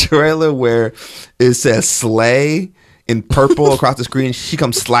trailer where it says Slay in purple across the screen, she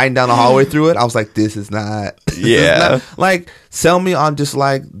comes sliding down the hallway through it. I was like, this is not. Like, sell me on just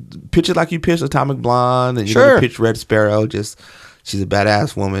like, pitch it like you pitched Atomic Blonde and you're going to pitch Red Sparrow. Just, she's a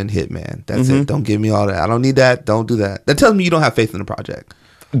badass woman, hitman. That's it. Don't give me all that. I don't need that. Don't do that. That tells me you don't have faith in the project.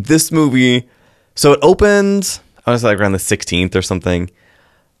 This movie, so it opens, I was like around the 16th or something.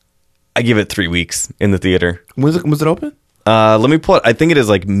 I give it 3 weeks in the theater. Was it open? Let me pull it. I think it is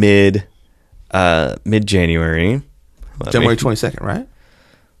like mid mid-January. January 22nd, right?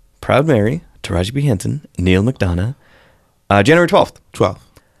 Proud Mary, Taraji P. Henson, Neil McDonough. January 12th. 12th.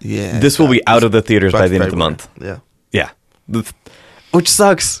 Yeah. This will be out of the theaters by the end of the February. month. Yeah. Yeah. Which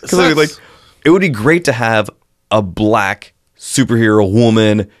sucks. Because Sucks. like, it would be great to have a black superhero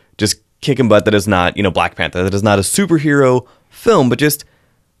woman just kicking butt that is not, Black Panther, that is not a superhero film, but just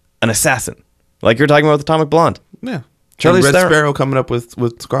an assassin. Like you're talking about with Atomic Blonde. Yeah. Charlize And Red Theron. Sparrow coming up with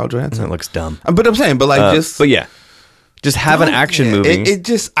Scarlett Johansson. That looks dumb. But I'm saying, but But yeah. Just have an action movie. It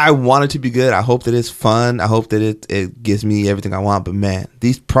just, I want it to be good. I hope that it's fun. I hope that it gives me everything I want. But man,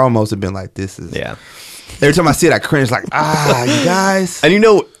 these promos have been like, this is. Yeah. Every time I see it, I cringe like, you guys. And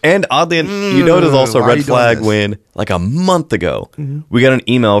and oddly, it is also a why are red you doing flag this? when, like a month ago, we got an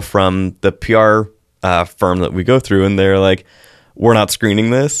email from the PR firm that we go through, and they're like, we're not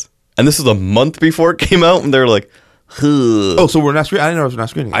screening this. And this was a month before it came out, and they're like, ugh. Oh, so we're not screening? I didn't know we're not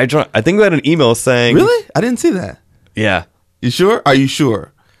screening. I think we had an email saying... Really? I didn't see that. Yeah. You sure? Are you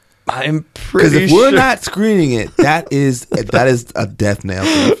sure? I'm pretty Because sure. if we're not screening it, that is a death nail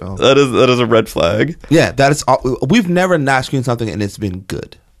for the film. That is a red flag. Yeah, that is. We've never not screened something and it's been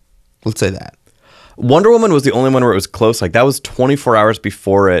good. Let's say that. Wonder Woman was the only one where it was close. Like, that was 24 hours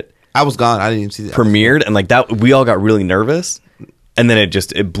before it I was gone. I didn't even see that. premiered, and like that, we all got really nervous, and then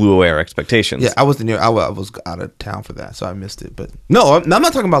it blew away our expectations. Yeah, I wasn't near. I was out of town for that, so I missed it. But no, I'm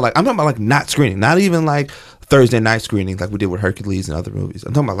not talking about I'm talking about not screening. Not even like Thursday night screenings like we did with Hercules and other movies.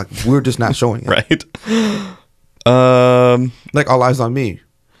 I'm talking about like we're just not showing it. Right. Like All Eyes on Me.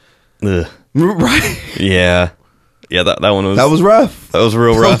 Ugh. Right. Yeah. That one was... That was rough. That was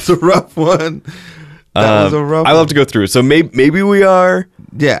real That rough. was a rough one. That was a rough I'll one. have to go through. So maybe we are...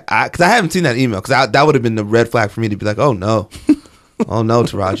 Yeah, because I haven't seen that email. Because that would have been the red flag for me to be like, oh no, oh no,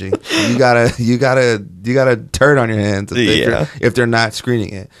 Taraji, you gotta turd on your hands if they're not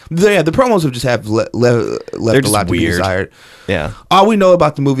screening it. Yeah, the promos have just left a lot to be weird. desired. Yeah. All we know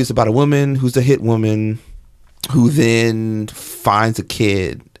about the movie is about a woman who's a hit woman who then finds a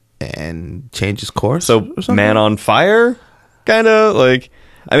kid and changes course. So or something? Man on Fire, kind of like...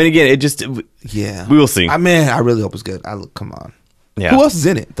 I mean, again, it just... Yeah, We will see. I really hope it's good. Come on. Yeah. Who else is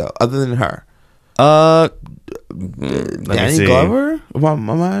in it though, other than her? Let me Danny see. Glover? Am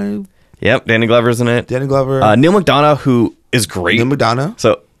I? Yep, Danny Glover's in it. Danny Glover. Neil McDonough, who is great. Neil McDonough.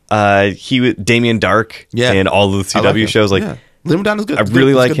 So he was Damien Dark in all of the I like CW him. shows. Like, yeah. Neil McDonough's good. I He's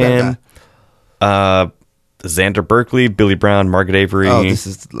really good. like He's a good bad him. Xander Berkeley, Billy Brown, Margaret Avery. guy. Oh, this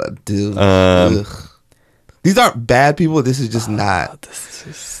is dude. Ugh. These aren't bad people. This is just not. This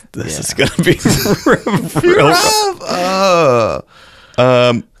is gonna be real rough.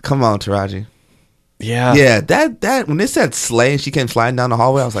 Come on, Taraji. Yeah. Yeah, that when they said slay and she came sliding down the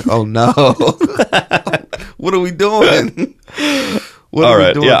hallway, I was like, oh no, what are we doing? What All are right.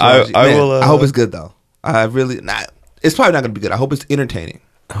 we doing? Yeah, Taraji? I Man, will, I hope it's good though. I really not. It's probably not going to be good. I hope it's entertaining.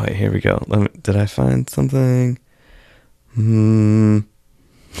 Oh, wait, here we go. Did I find something?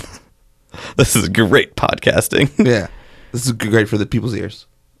 This is great podcasting. Yeah, this is great for the people's ears.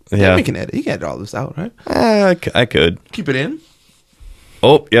 Yeah. we can edit. You can edit all this out, right? I could. Keep it in.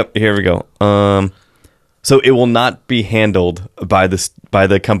 Oh, yep. Here we go. So it will not be handled by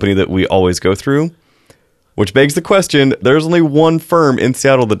the company that we always go through, which begs the question: there's only one firm in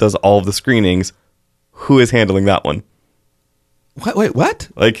Seattle that does all of the screenings. Who is handling that one? What? Wait, what?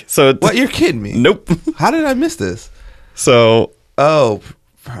 Like, so What? You're kidding me? Nope. How did I miss this? So Oh,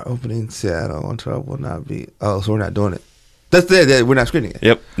 for opening Seattle on 12 will not be. Oh, so we're not doing it. That's it. We're not screening it.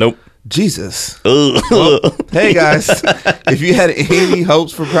 yep. Nope. Jesus. Ugh. Hey guys, if you had any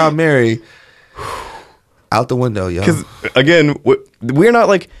hopes for Proud Mary, out the window, yo. Because again, we're not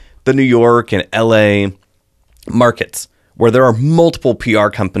like the New York and LA markets where there are multiple PR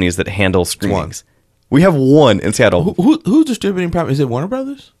companies that handle screenings. We have one in Seattle. Who's distributing Proud? Is it Warner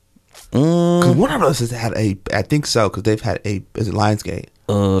Brothers? Because Warner Brothers has had I think so. Because they've had is it Lionsgate?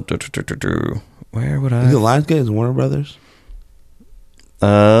 Where would Is it I? Lionsgate? Is it Warner Brothers?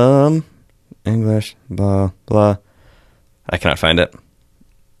 English, blah blah. I cannot find it.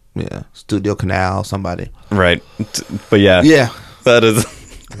 Yeah, Studio Canal, somebody. Right, but yeah, Yeah. that is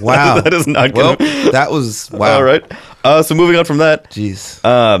Wow. that is not Well, good. that was wow. All right. So moving on from that, Jeez.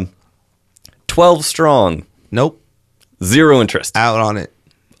 12 strong, Nope. zero interest. Out on it.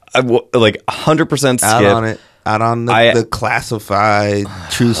 Like 100% skip. Out on it. Out on the classified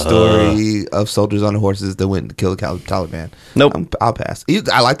true story of soldiers on horses that went to kill the Taliban. Nope. I'll pass.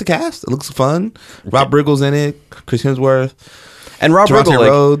 I like the cast. It looks fun. Rob Riggle's in it. Chris Hemsworth. And Rob Javante Riggle,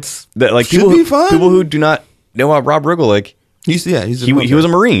 Rhodes. like Should people be who, fun. people who do not know about Rob Riggle, like He's he was a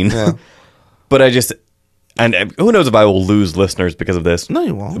Marine. Yeah. But I just, and who knows if I will lose listeners because of this. No,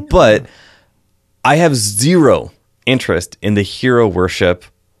 you won't. But I have zero interest in the hero worship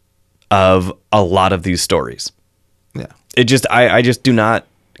of a lot of these stories. Yeah. It just, I just do not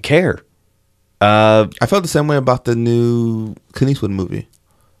care. I felt the same way about the new Clint Eastwood movie.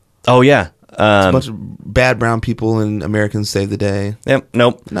 Oh yeah. A bunch of bad brown people and Americans Save the Day. Yep.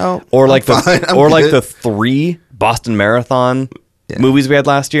 Nope. No. Or like I'm fine. I'm like good. the 3 Boston Marathon movies we had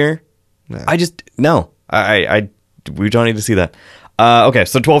last year. Yeah. I just no. We don't need to see that. Okay,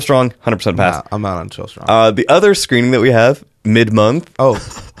 so 12 strong, 100% pass. Nah, I'm out on Chill Strong. The other screening that we have mid-month, Oh,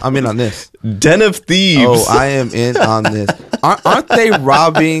 I'm in on this. Den of Thieves. Oh, I am in on this. Aren't they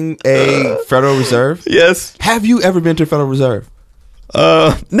robbing a Federal Reserve? Yes. Have you ever been to a Federal Reserve?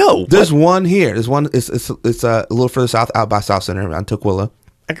 No. There's one here. There's one. It's a little further south, out by South Center on Tukwila.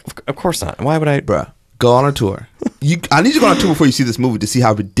 Of course not. Why would I? Bruh, go on a tour. I need you to go on a tour before you see this movie to see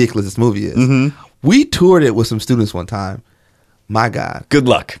how ridiculous this movie is. Mm-hmm. We toured it with some students one time. My God. Good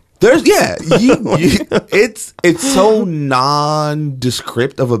luck. There's it's so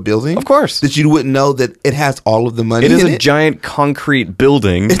nondescript of a building, Of course. that you wouldn't know that it has all of the money. It is in a giant concrete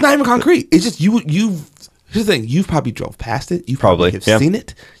building. It's not even concrete. It's just you've. Here's the thing: you've probably drove past it. You Probably, have yeah. seen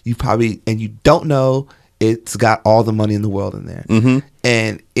it. You probably and you don't know it's got all the money in the world in there. Mm-hmm.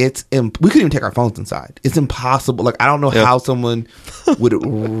 And we couldn't even take our phones inside. It's impossible. Like I don't know how someone would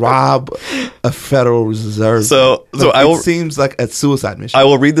rob a Federal Reserve. So it seems like a suicide mission. I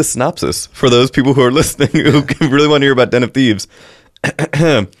will read the synopsis for those people who are listening who really want to hear about Den of Thieves.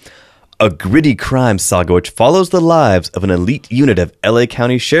 A gritty crime saga which follows the lives of an elite unit of LA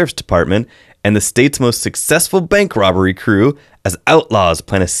County Sheriff's Department and the state's most successful bank robbery crew as outlaws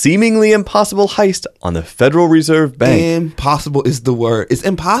plan a seemingly impossible heist on the Federal Reserve Bank. Impossible is the word. It's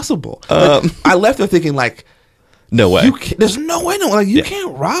impossible. Like, I left there thinking like, No way. there's no way. You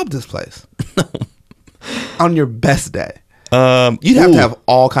can't rob this place. On your best day. You'd have to have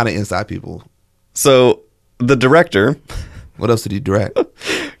all kind of inside people. So the director, What else did he direct?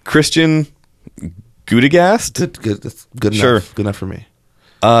 Christian Gudegast. Good. That's good enough. Sure. Good enough for me.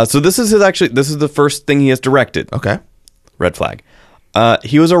 So this is the first thing he has directed. Okay. Red flag.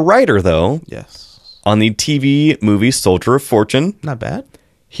 He was a writer though Yes. on the TV movie Soldier of Fortune. Not bad.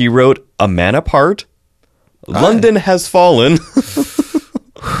 He wrote A Man Apart. London Has Fallen.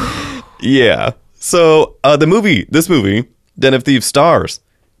 Yeah. So this movie, Den of Thieves stars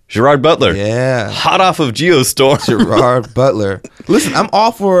Gerard Butler. Yeah. Hot off of Geostorm. Gerard Butler. Listen, I'm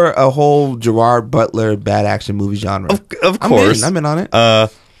all for a whole Gerard Butler bad action movie genre. Of course. I'm in on it.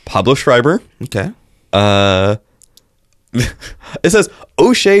 Pablo Schreiber. Okay. It says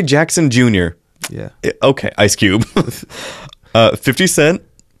O'Shea Jackson Jr. Yeah. Okay, Ice Cube. 50 Cent.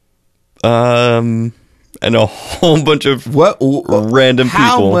 And a whole bunch of random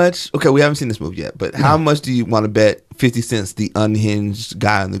how people. much? Okay, we haven't seen this movie yet, but how much do you want to bet 50 Cent's the unhinged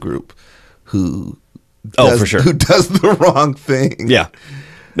guy in the group who? For sure. Who does the wrong thing? Yeah.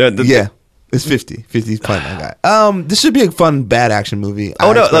 Yeah. It's 50. 50's playing that guy. This should be a fun bad action movie.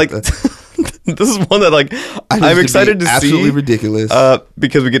 Oh no! Like this is one that I'm excited to see. Absolutely ridiculous.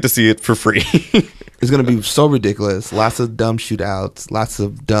 Because we get to see it for free. It's gonna be so ridiculous. Lots of dumb shootouts. Lots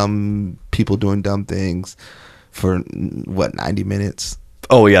of dumb people doing dumb things for 90 minutes.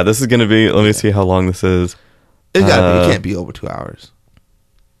 Oh yeah, this is gonna be. Let me see how long this is. It can't be over 2 hours.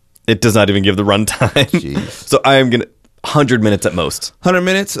 It does not even give the runtime. Jeez. So I am gonna 100 minutes at most. 100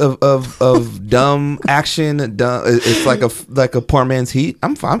 minutes of dumb action. Dumb. It's like a poor man's Heat.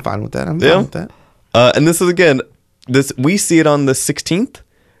 I'm fine with that. I'm fine with that. And this is again. We see it on the 16th.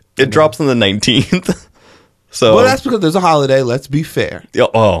 It drops on the 19th. So Well, that's because there's a holiday. Let's be fair.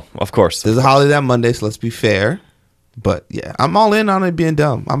 Oh, of course. There's a holiday that Monday, so let's be fair. But yeah, I'm all in on it being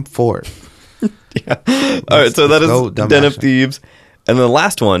dumb. I'm for it. All right, so that is Den of Thieves. And the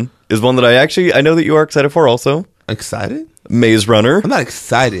last one is one that I know that you are excited for also. Excited? Maze Runner. I'm not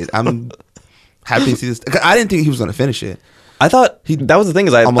excited. I'm happy to see this. I didn't think he was going to finish it. I thought that was the thing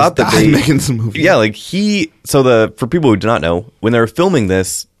is I Almost thought that died making some movies. Yeah, for people who do not know, when they were filming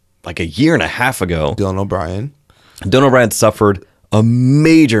this like a year and a half ago, Dylan O'Brien suffered a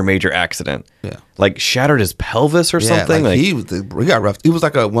major accident. Yeah. Like shattered his pelvis or something. Like he got rough. It was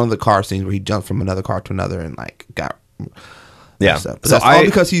like one of the car scenes where he jumped from another car to another and got messed up. But So that's all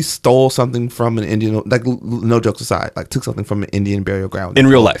because he stole something from an Indian, like no jokes aside, like took something from an Indian burial ground. In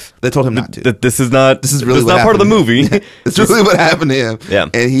real life. They told him not to. This is not really what part of the happened to movie. him. It's really what happened to him. Yeah.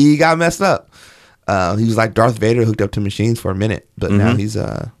 And he got messed up. He was like Darth Vader hooked up to machines for a minute, but now he's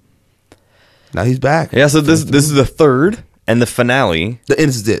back. Yeah, so this is the third and the finale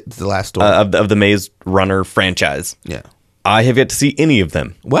This is it. It's the last story. of the Maze Runner franchise. Yeah. I have yet to see any of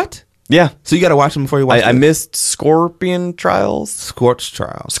them. What? Yeah. So you got to watch them before you watch I it. missed Scorpion Trials. Scorch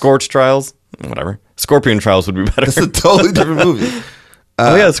Trials. Scorch Trials. whatever. Scorpion Trials would be better. It's a totally different movie.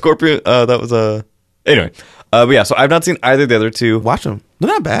 Oh yeah, Scorpion. That was anyway. But yeah, so I've not seen either of the other two. Watch them. They're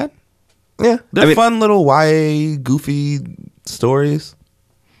not bad. Yeah, They're fun little YA goofy stories.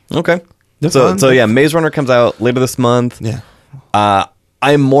 Okay. They're So fun. so yeah, Maze Runner comes out later this month. Yeah.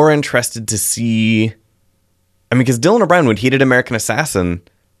 I'm more interested to see. I mean, because Dylan O'Brien, when he did American Assassin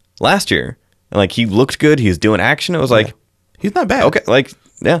last year, and like he looked good, he was doing action. It was like, He's not bad. okay, like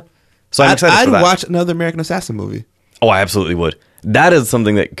yeah. So I'm excited I'd for that. watch another American Assassin movie. Oh, I absolutely would. That is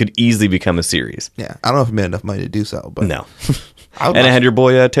something that could easily become a series. Yeah. I don't know if he made enough money to do so, but No. I would And it watch had your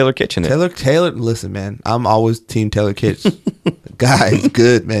boy Taylor Kitsch in it. Taylor, listen, man. I'm always team Taylor Kitsch. The guy is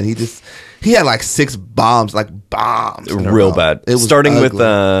good, man. He had like 6 bombs in a Real row. bad. It was Starting ugly.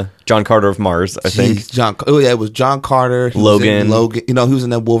 with John Carter of Mars, I think. Jeez, it was John Carter. He was in Logan. Logan. You know, he was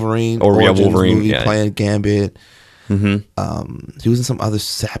in that Wolverine. Or, yeah, Origins Wolverine, movie yeah. playing Gambit. He was in some other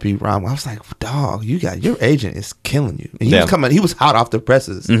sappy rom. I was like, dog, your agent is killing you. And he was hot off the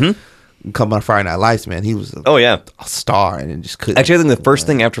presses. Coming on Friday Night Lights, man. He was Oh, yeah. a star and it just couldn't. Actually, I think the first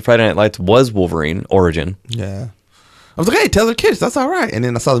thing after Friday Night Lights was Wolverine Origin. Yeah. I was like, hey, Taylor Kitsch, that's all right. And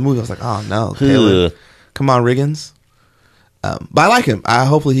then I saw the movie, I was like, oh no, Taylor. Ugh. Come on, Riggins. But I like him.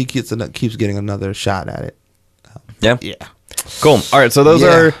 Hopefully he keeps getting another shot at it. Yeah. Yeah. Cool. All right, so those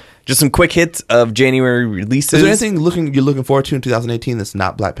Yeah. are just some quick hits of January releases. Is there anything you're looking forward to in 2018 that's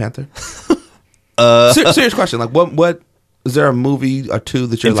not Black Panther? Serious question. Like, what is there a movie or two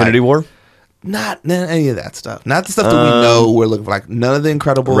that you're Infinity like, War? Not any of that stuff. Not the stuff that we know we're looking for. Like none of the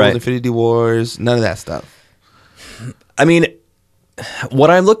Incredibles, Right. Infinity Wars, none of that stuff. I mean,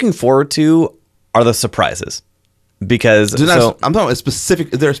 what I'm looking forward to are the surprises. Because I'm talking about a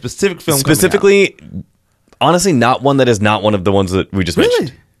specific. Is there a specific film? coming out? specifically, honestly, not one that is not one of the ones that we just Really?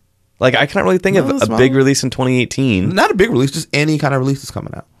 mentioned. Like, I can't really think No, of that's a big fine. release in 2018. Not a big release, just any kind of release that's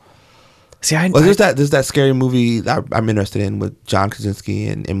coming out. See, I Well, there's that scary movie that I'm interested in with John Krasinski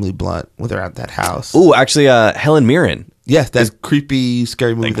and Emily Blunt, where they're at that house. Oh, actually, Helen Mirren. Yes, that creepy,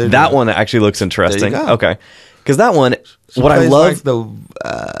 scary movie. they're That doing. one actually looks interesting. There you go. Okay. Because that one, She what I plays, love...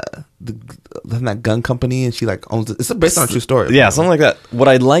 like, that gun company, and she like owns it. It's based on a true story. Yeah, something like that. What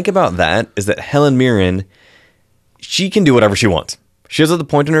I like about that is that Helen Mirren, she can do whatever she wants. She is at the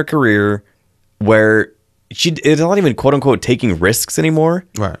point in her career where it's not even quote unquote taking risks anymore.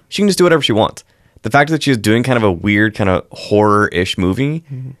 Right. She can just do whatever she wants. The fact that she's doing kind of a weird kind of horror-ish movie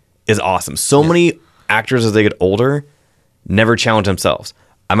is awesome. So many actors as they get older never challenge themselves.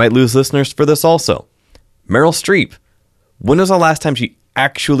 I might lose listeners for this also. Meryl Streep. When was the last time she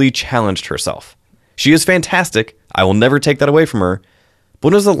actually challenged herself? She is fantastic. I will never take that away from her. But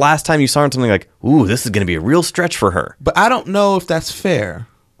when was the last time you saw something like, ooh, this is going to be a real stretch for her? But I don't know if that's fair.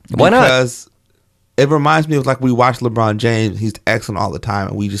 Why not? Because it reminds me of like we watch LeBron James. He's excellent all the time,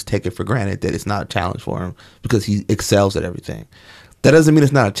 and we just take it for granted that it's not a challenge for him because he excels at everything. That doesn't mean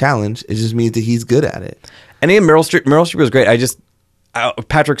it's not a challenge. It just means that he's good at it. And even Meryl Streep was great.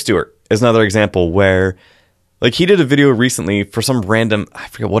 Patrick Stewart is another example where, like, he did a video recently for some random, I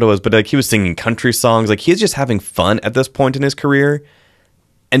forget what it was, but like he was singing country songs. Like, he's just having fun at this point in his career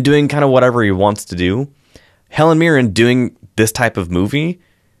and doing kind of whatever he wants to do. Helen Mirren doing this type of movie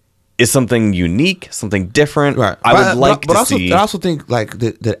is something unique, something different. Right. I would like to also, see. I also think like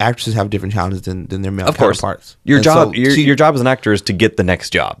that actresses have different challenges than their male Of course, counterparts. your And job, so your job as an actor is to get the next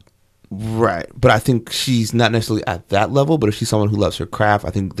job. Right. But I think she's not necessarily at that level, but if she's someone who loves her craft, I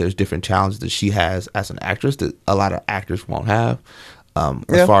think there's different challenges that she has as an actress that a lot of actors won't have.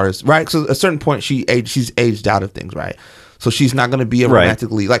 As far as, right. So at a certain point she's aged out of things, right? So she's not going to be a Right.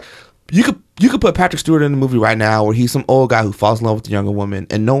 romantically like you could put Patrick Stewart in a movie right now where he's some old guy who falls in love with a younger woman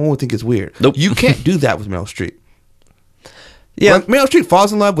and no one would think it's weird. Nope. You can't do that with Meryl Streep. Yeah. Like, Meryl Streep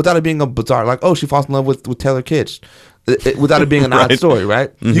falls in love without it being a bizarre, like, oh, she falls in love with Taylor Kitsch. Without it being an odd Right. story,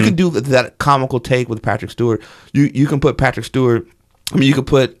 right? You can do that comical take with Patrick Stewart. You can put Patrick Stewart. I mean, you could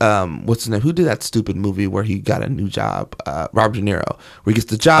put what's his name? Who did that stupid movie where he got a new job? Robert De Niro, where he gets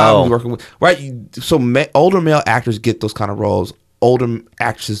the job, Oh. he's working with right. So older male actors get those kind of roles. Older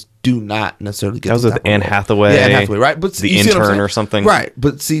actresses do not necessarily get. That was those with type of Anne roles. Hathaway. Yeah, Anne Hathaway, right? But The you see what I'm Intern saying? or something. right?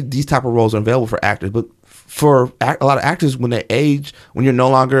 But see, these type of roles are available for actors, but for a lot of actors, when they age, when you're no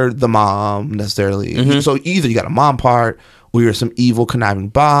longer the mom necessarily, Mm-hmm. so either you got a mom part, or you're some evil conniving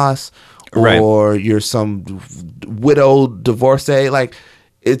boss, Right. or you're some widowed divorcee. Like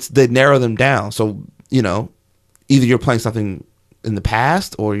they narrow them down. So either you're playing something in the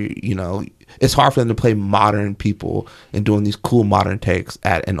past, or it's hard for them to play modern people and doing these cool modern takes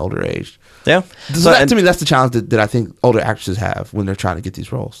at an older age. Yeah. So to me, that's the challenge that I think older actresses have when they're trying to get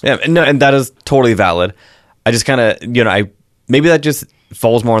these roles. Yeah, and that is totally valid. I just kind of, maybe that just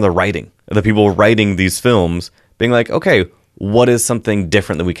falls more on the writing the people writing these films being like, okay, what is something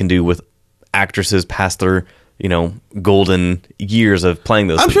different that we can do with actresses past their, golden years of playing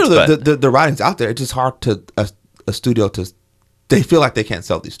those I'm things? sure But- the writing's out there. It's just hard to a studio to. They feel like they can't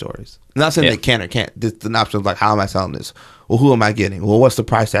sell these stories. I'm not saying Yeah. they can or can't. It's an option of like, how am I selling this? Well, who am I getting? Well, what's the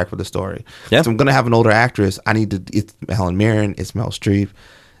price tag for the story? Yeah. So I'm going to have an older actress. I need to. It's Helen Mirren. It's Meryl Streep.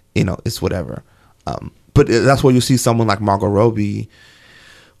 It's whatever. But that's where you see someone like Margot Robbie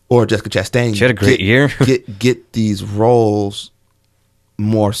or Jessica Chastain. She had a great year. get these roles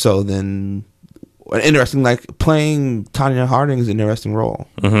more so than interesting. Like playing Tanya Harding is an interesting role.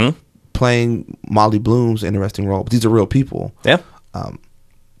 Mhm. Playing Molly Bloom's an interesting role. But these are real people. Yeah.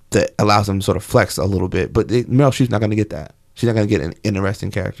 That allows them to sort of flex a little bit. But Meryl Streep's not going to get that. She's not going to get an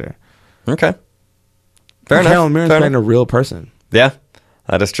interesting character. Okay. Fair enough. Helen Mirren's Fair playing enough. a real person. Yeah,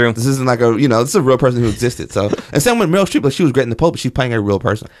 that is true. This isn't like this is a real person who existed. So, and same with Meryl Streep, like she was great in The Pope, but she's playing a real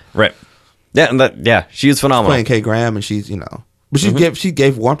person. Right. Yeah, and she is phenomenal. Playing Kay Graham, and she's but she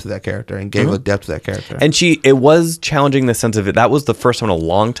gave warmth to that character and gave a depth to that character. And it was challenging in the sense of it. That was the first time in a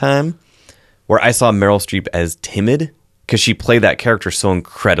long time where I saw Meryl Streep as timid because she played that character so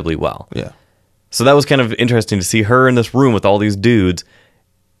incredibly well. yeah, So that was kind of interesting to see her in this room with all these dudes,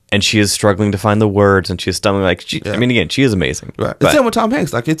 and she is struggling to find the words, and she's stumbling I mean, again, she is amazing. right. But- The same with Tom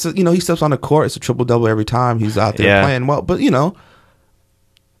Hanks. Like it's he steps on the court, it's a triple double every time he's out there Yeah. playing well. But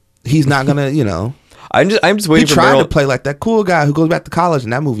he's not gonna I'm just he waiting for tried Meryl. to play like that cool guy who goes back to college,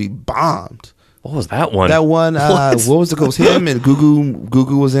 and that movie bombed. What was that one? That one, What? what was it? It was him and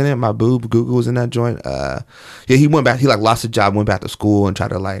Gugu was in it. My boob, Gugu was in that joint. He went back. He lost his job, went back to school, and tried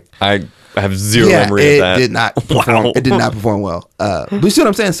to I have zero memory it of that. did not perform. Wow. It did not perform well. But you see what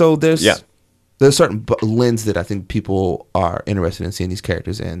I'm saying? So there's Yeah. there's a certain lens that I think people are interested in seeing these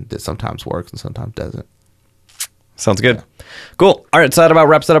characters in that sometimes works and sometimes doesn't. Sounds good. Cool. All right, so that about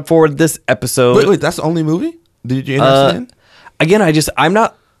wraps it up for this episode. Wait, that's the only movie? Did you interested in? Again, I'm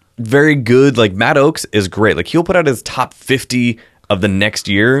not very good. Like Matt Oakes is great. Like he'll put out his top 50 of the next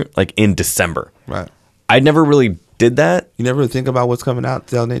year, like in December. Right. I never really did that. You never think about what's coming out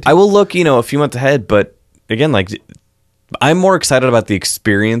 2018? I will look, a few months ahead, but again, like I'm more excited about the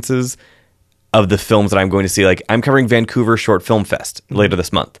experiences of the films that I'm going to see. Like I'm covering Vancouver Short Film Fest later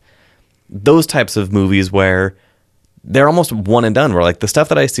this month. Those types of movies where they're almost one and done, where like the stuff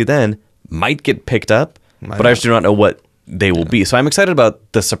that I see then might get picked up, but I just do not know what they will be. So I'm excited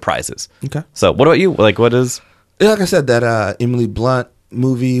about the surprises. Okay. So what about you? Like what is... Yeah, like I said, that Emily Blunt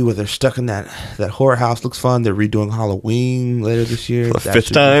movie where they're stuck in that horror house looks fun. They're redoing Halloween later this year. For the That fifth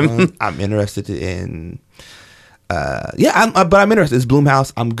should be time? fun. I'm interested in. But I'm interested. It's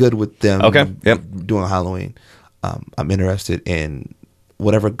Blumhouse. I'm good with them. Okay, yep. Doing Halloween. I'm interested in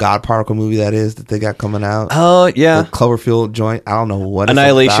whatever God Particle movie that is that they got coming out. Oh, yeah. The Cloverfield joint. I don't know what it's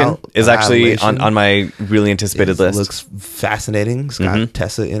Annihilation about. is actually Annihilation. on my really anticipated It list. looks fascinating. It's got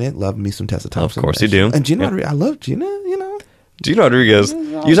Tessa in it. Love me some Tessa Thompson. course you do. And Gina, Yep. I love Gina. Gina Rodriguez.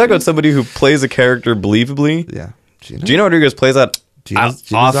 You talk about somebody who plays a character believably. Yeah, Gina Rodriguez plays that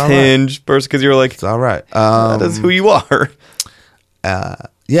Gina's off all hinge person because you're like, It's all right. that is who you are.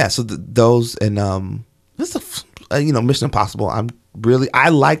 Yeah. So those and this is Mission Impossible. I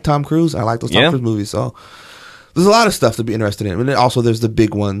like Tom Cruise. I like those Tom Yeah. Cruise movies. So there's a lot of stuff to be interested in. And then also there's the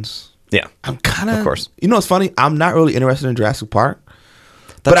big ones. Yeah. I'm kind of, Of course. what's funny? I'm not really interested in Jurassic Park.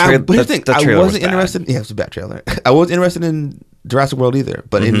 That But here's the that- thing. that I trailer was wasn't bad. interested. Yeah, it was a bad trailer. I wasn't interested in Jurassic World either,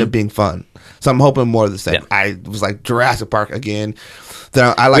 but it ended up being fun. So I'm hoping more of the same. Yeah. I was like Jurassic Park again.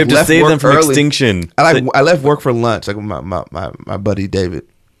 Then I We like have to left save work them from early. extinction. I left work for lunch. Like my buddy David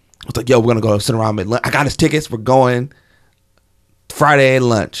was like, "Yo, we're gonna go to Cinerama at lunch. I got his tickets. We're going Friday at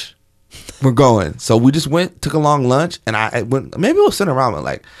lunch. We're going." So we just went, took a long lunch, and I went. Maybe it was Cinerama.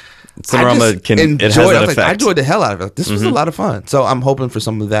 Like Cinerama I just it has enjoyed that it. I was like, I effect. enjoyed the hell out of it. This was a lot of fun. So I'm hoping for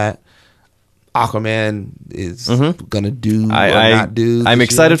some of that. Aquaman is gonna do or not do. I'm this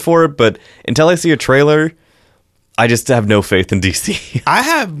excited year. for it, but until I see a trailer, I just have no faith in DC. I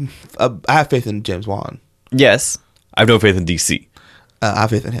have faith in James Wan. Yes, I have no faith in DC. I have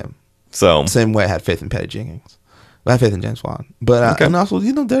faith in him. So Same way I had faith in Patty Jenkins. But I have faith in James Wan. But Okay. and also,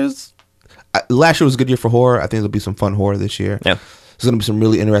 there's last year was a good year for horror. I think there'll be some fun horror this year. yeah, There's gonna be some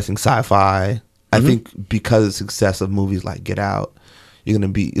really interesting sci-fi. I think because of the success of movies like Get Out, you're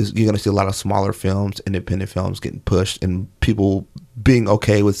gonna see a lot of smaller films, independent films getting pushed, and people being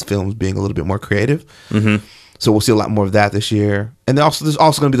okay with films being a little bit more creative. Mm-hmm. So we'll see a lot more of that this year. And then there's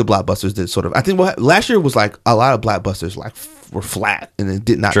also going to be the blockbusters that sort of, I think last year was like a lot of blockbusters like were flat and it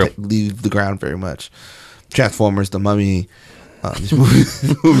did not True. leave the ground very much. Transformers, The Mummy, These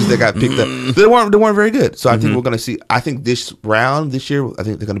movies that got picked up, they weren't very good. So I think we're gonna see. I think this year, I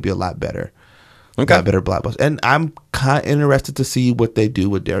think they're gonna be a lot better. Okay. Lot better blockbusters. And I'm kind of interested to see what they do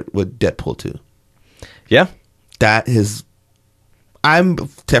with Deadpool 2. Yeah. That is, I'm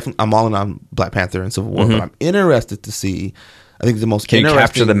all in on Black Panther and Civil War, but I'm interested to see. I think the most Can you interesting,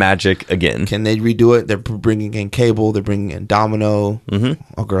 capture the magic again? Can they redo it? They're bringing in Cable. They're bringing in Domino.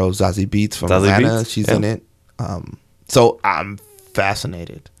 Our girl Zazie Beetz from Zazie Atlanta. Beetz, She's yeah. in it. So I'm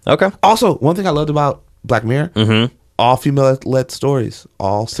fascinated. Okay. Also, one thing I loved about Black Mirror, all female-led stories,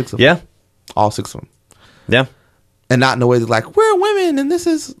 all 6 of them. Yeah. All 6 of them. Yeah. And not in a way that's like, we're women and this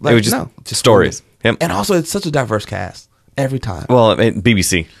is like, It was just stories. Yep. And also, it's such a diverse cast every time. Well, I mean,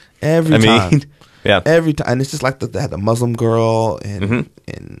 BBC. Every time. Yeah. Every time. And it's just like they had the Muslim girl and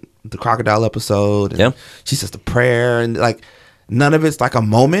the crocodile episode. And Yeah. she says the prayer. And like, none of it's like a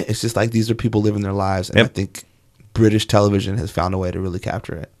moment. It's just like these are people living their lives. And Yep. I think British television has found a way to really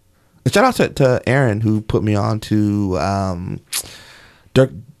capture it. And shout out to Aaron, who put me on to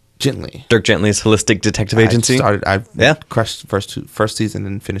Dirk Gently. Dirk Gently's Holistic Detective Agency. I Yeah. crushed the first season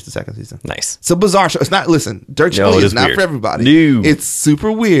and finished the second season. Nice. It's a bizarre show. It's not, listen, Dirk No, Gently it is is not weird. for everybody. No. It's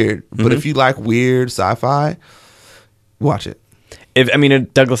super weird. But if you like weird sci-fi, watch it.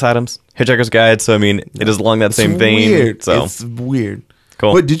 Douglas Adams, Hitchhiker's Guide. So, it is along that same vein. Weird. So, It's weird.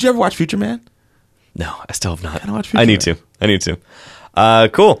 Cool. But did you ever watch Future Man? no, I still have not. Gotta watch I need Future to.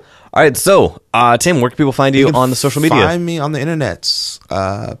 Cool. All right. So, Tim, where can people find you on the social media? Find me on the internets.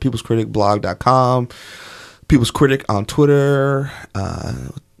 Peoplescriticblog.com. People's Critic on Twitter.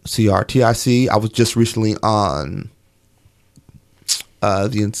 CRTIC. I was just recently on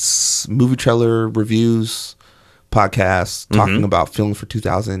the movie trailer reviews podcast talking about films for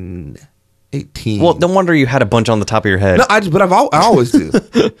 2018. Well, no wonder you had a bunch on the top of your head. No, I always do.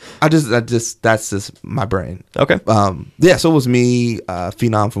 That's just my brain. Okay. So it was me,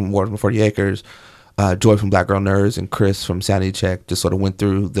 Phenom from Wars from 40 Acres, Joy from Black Girl Nerds, and Chris from Sanity Check. Just sort of went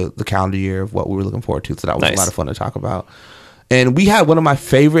through the calendar year of what we were looking forward to. So that was Nice. a lot of fun to talk about. And we had one of my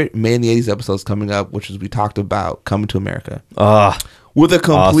favorite Made in the 80s episodes coming up, which was we talked about Coming to America. With a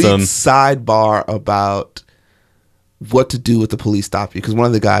complete Awesome. sidebar about what to do with the police stop you. Because one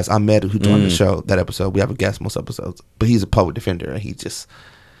of the guys, Ahmed, who's on the show, that episode, we have a guest most episodes, but he's a public defender, and he just...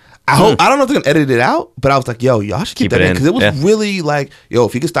 I don't know if they're going to edit it out, but I was like, yo, y'all should keep that it in. in. Because it was Yeah. really like, yo,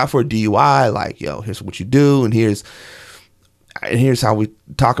 if you get stopped for a DUI, like, yo, here's what you do, and here's how we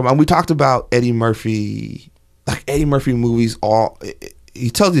talk about... We talked about Eddie Murphy... Like, Eddie Murphy movies,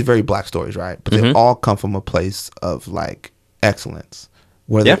 he tells these very black stories, right? But they all come from a place of, like, excellence.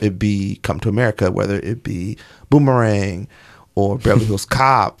 Whether it be Come to America, whether it be Boomerang or Beverly Hills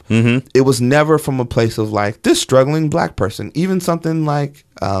Cop. It was never from a place of, like, this struggling black person. Even something like,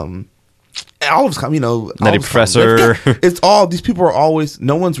 all of his, Nutty Professor. It's all, these people are always,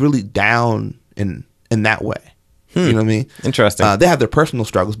 no one's really down in that way. You know what I mean? Interesting. They have their personal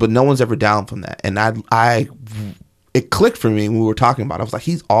struggles, but no one's ever down from that. And it clicked for me when we were talking about it. I was like,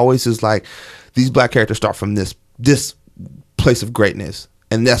 he's always just like, these black characters start from this place of greatness.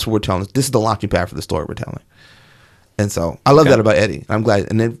 And that's what we're telling. This is the launching pad for the story we're telling. And so I love that about Eddie. I'm glad.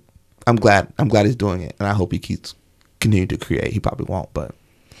 And then I'm glad he's doing it. And I hope he keeps continuing to create. He probably won't, but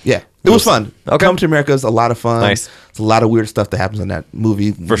yeah, it was fun. Okay. Come to America is a lot of fun. Nice. It's a lot of weird stuff that happens in that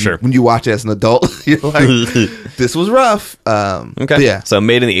movie. For sure. When you watch it as an adult, you're like, this was rough. Okay. But yeah. So,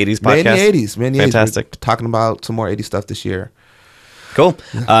 Made in the 80s podcast. Made in the 80s. Made in the 80s. Fantastic. We're talking about some more 80s stuff this year. Cool.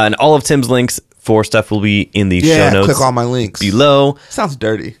 And all of Tim's links for stuff will be in the show notes. Click all my links. below. Sounds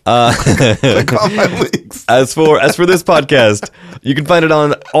dirty. Click all my links. As for this podcast, you can find it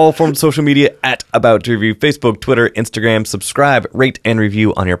on all forms of social media at About to Review, Facebook, Twitter, Instagram. Subscribe, rate, and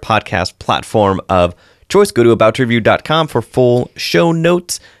review on your podcast platform of choice. Go to aboutreview.com for full show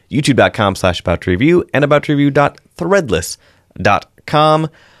notes, youtube.com/aboutreview, and aboutreview.threadless.com.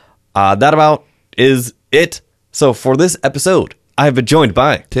 That about is it. So for this episode, I have been joined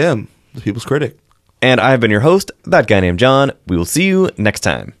by Tim, the People's Critic. and I have been your host, that guy named John. We will see you next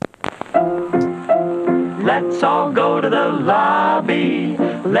time. Let's all go to the lobby.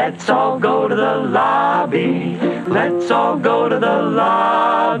 Let's all go to the lobby. Let's all go to the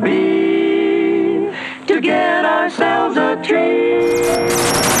lobby to get ourselves a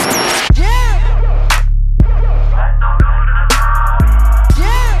treat.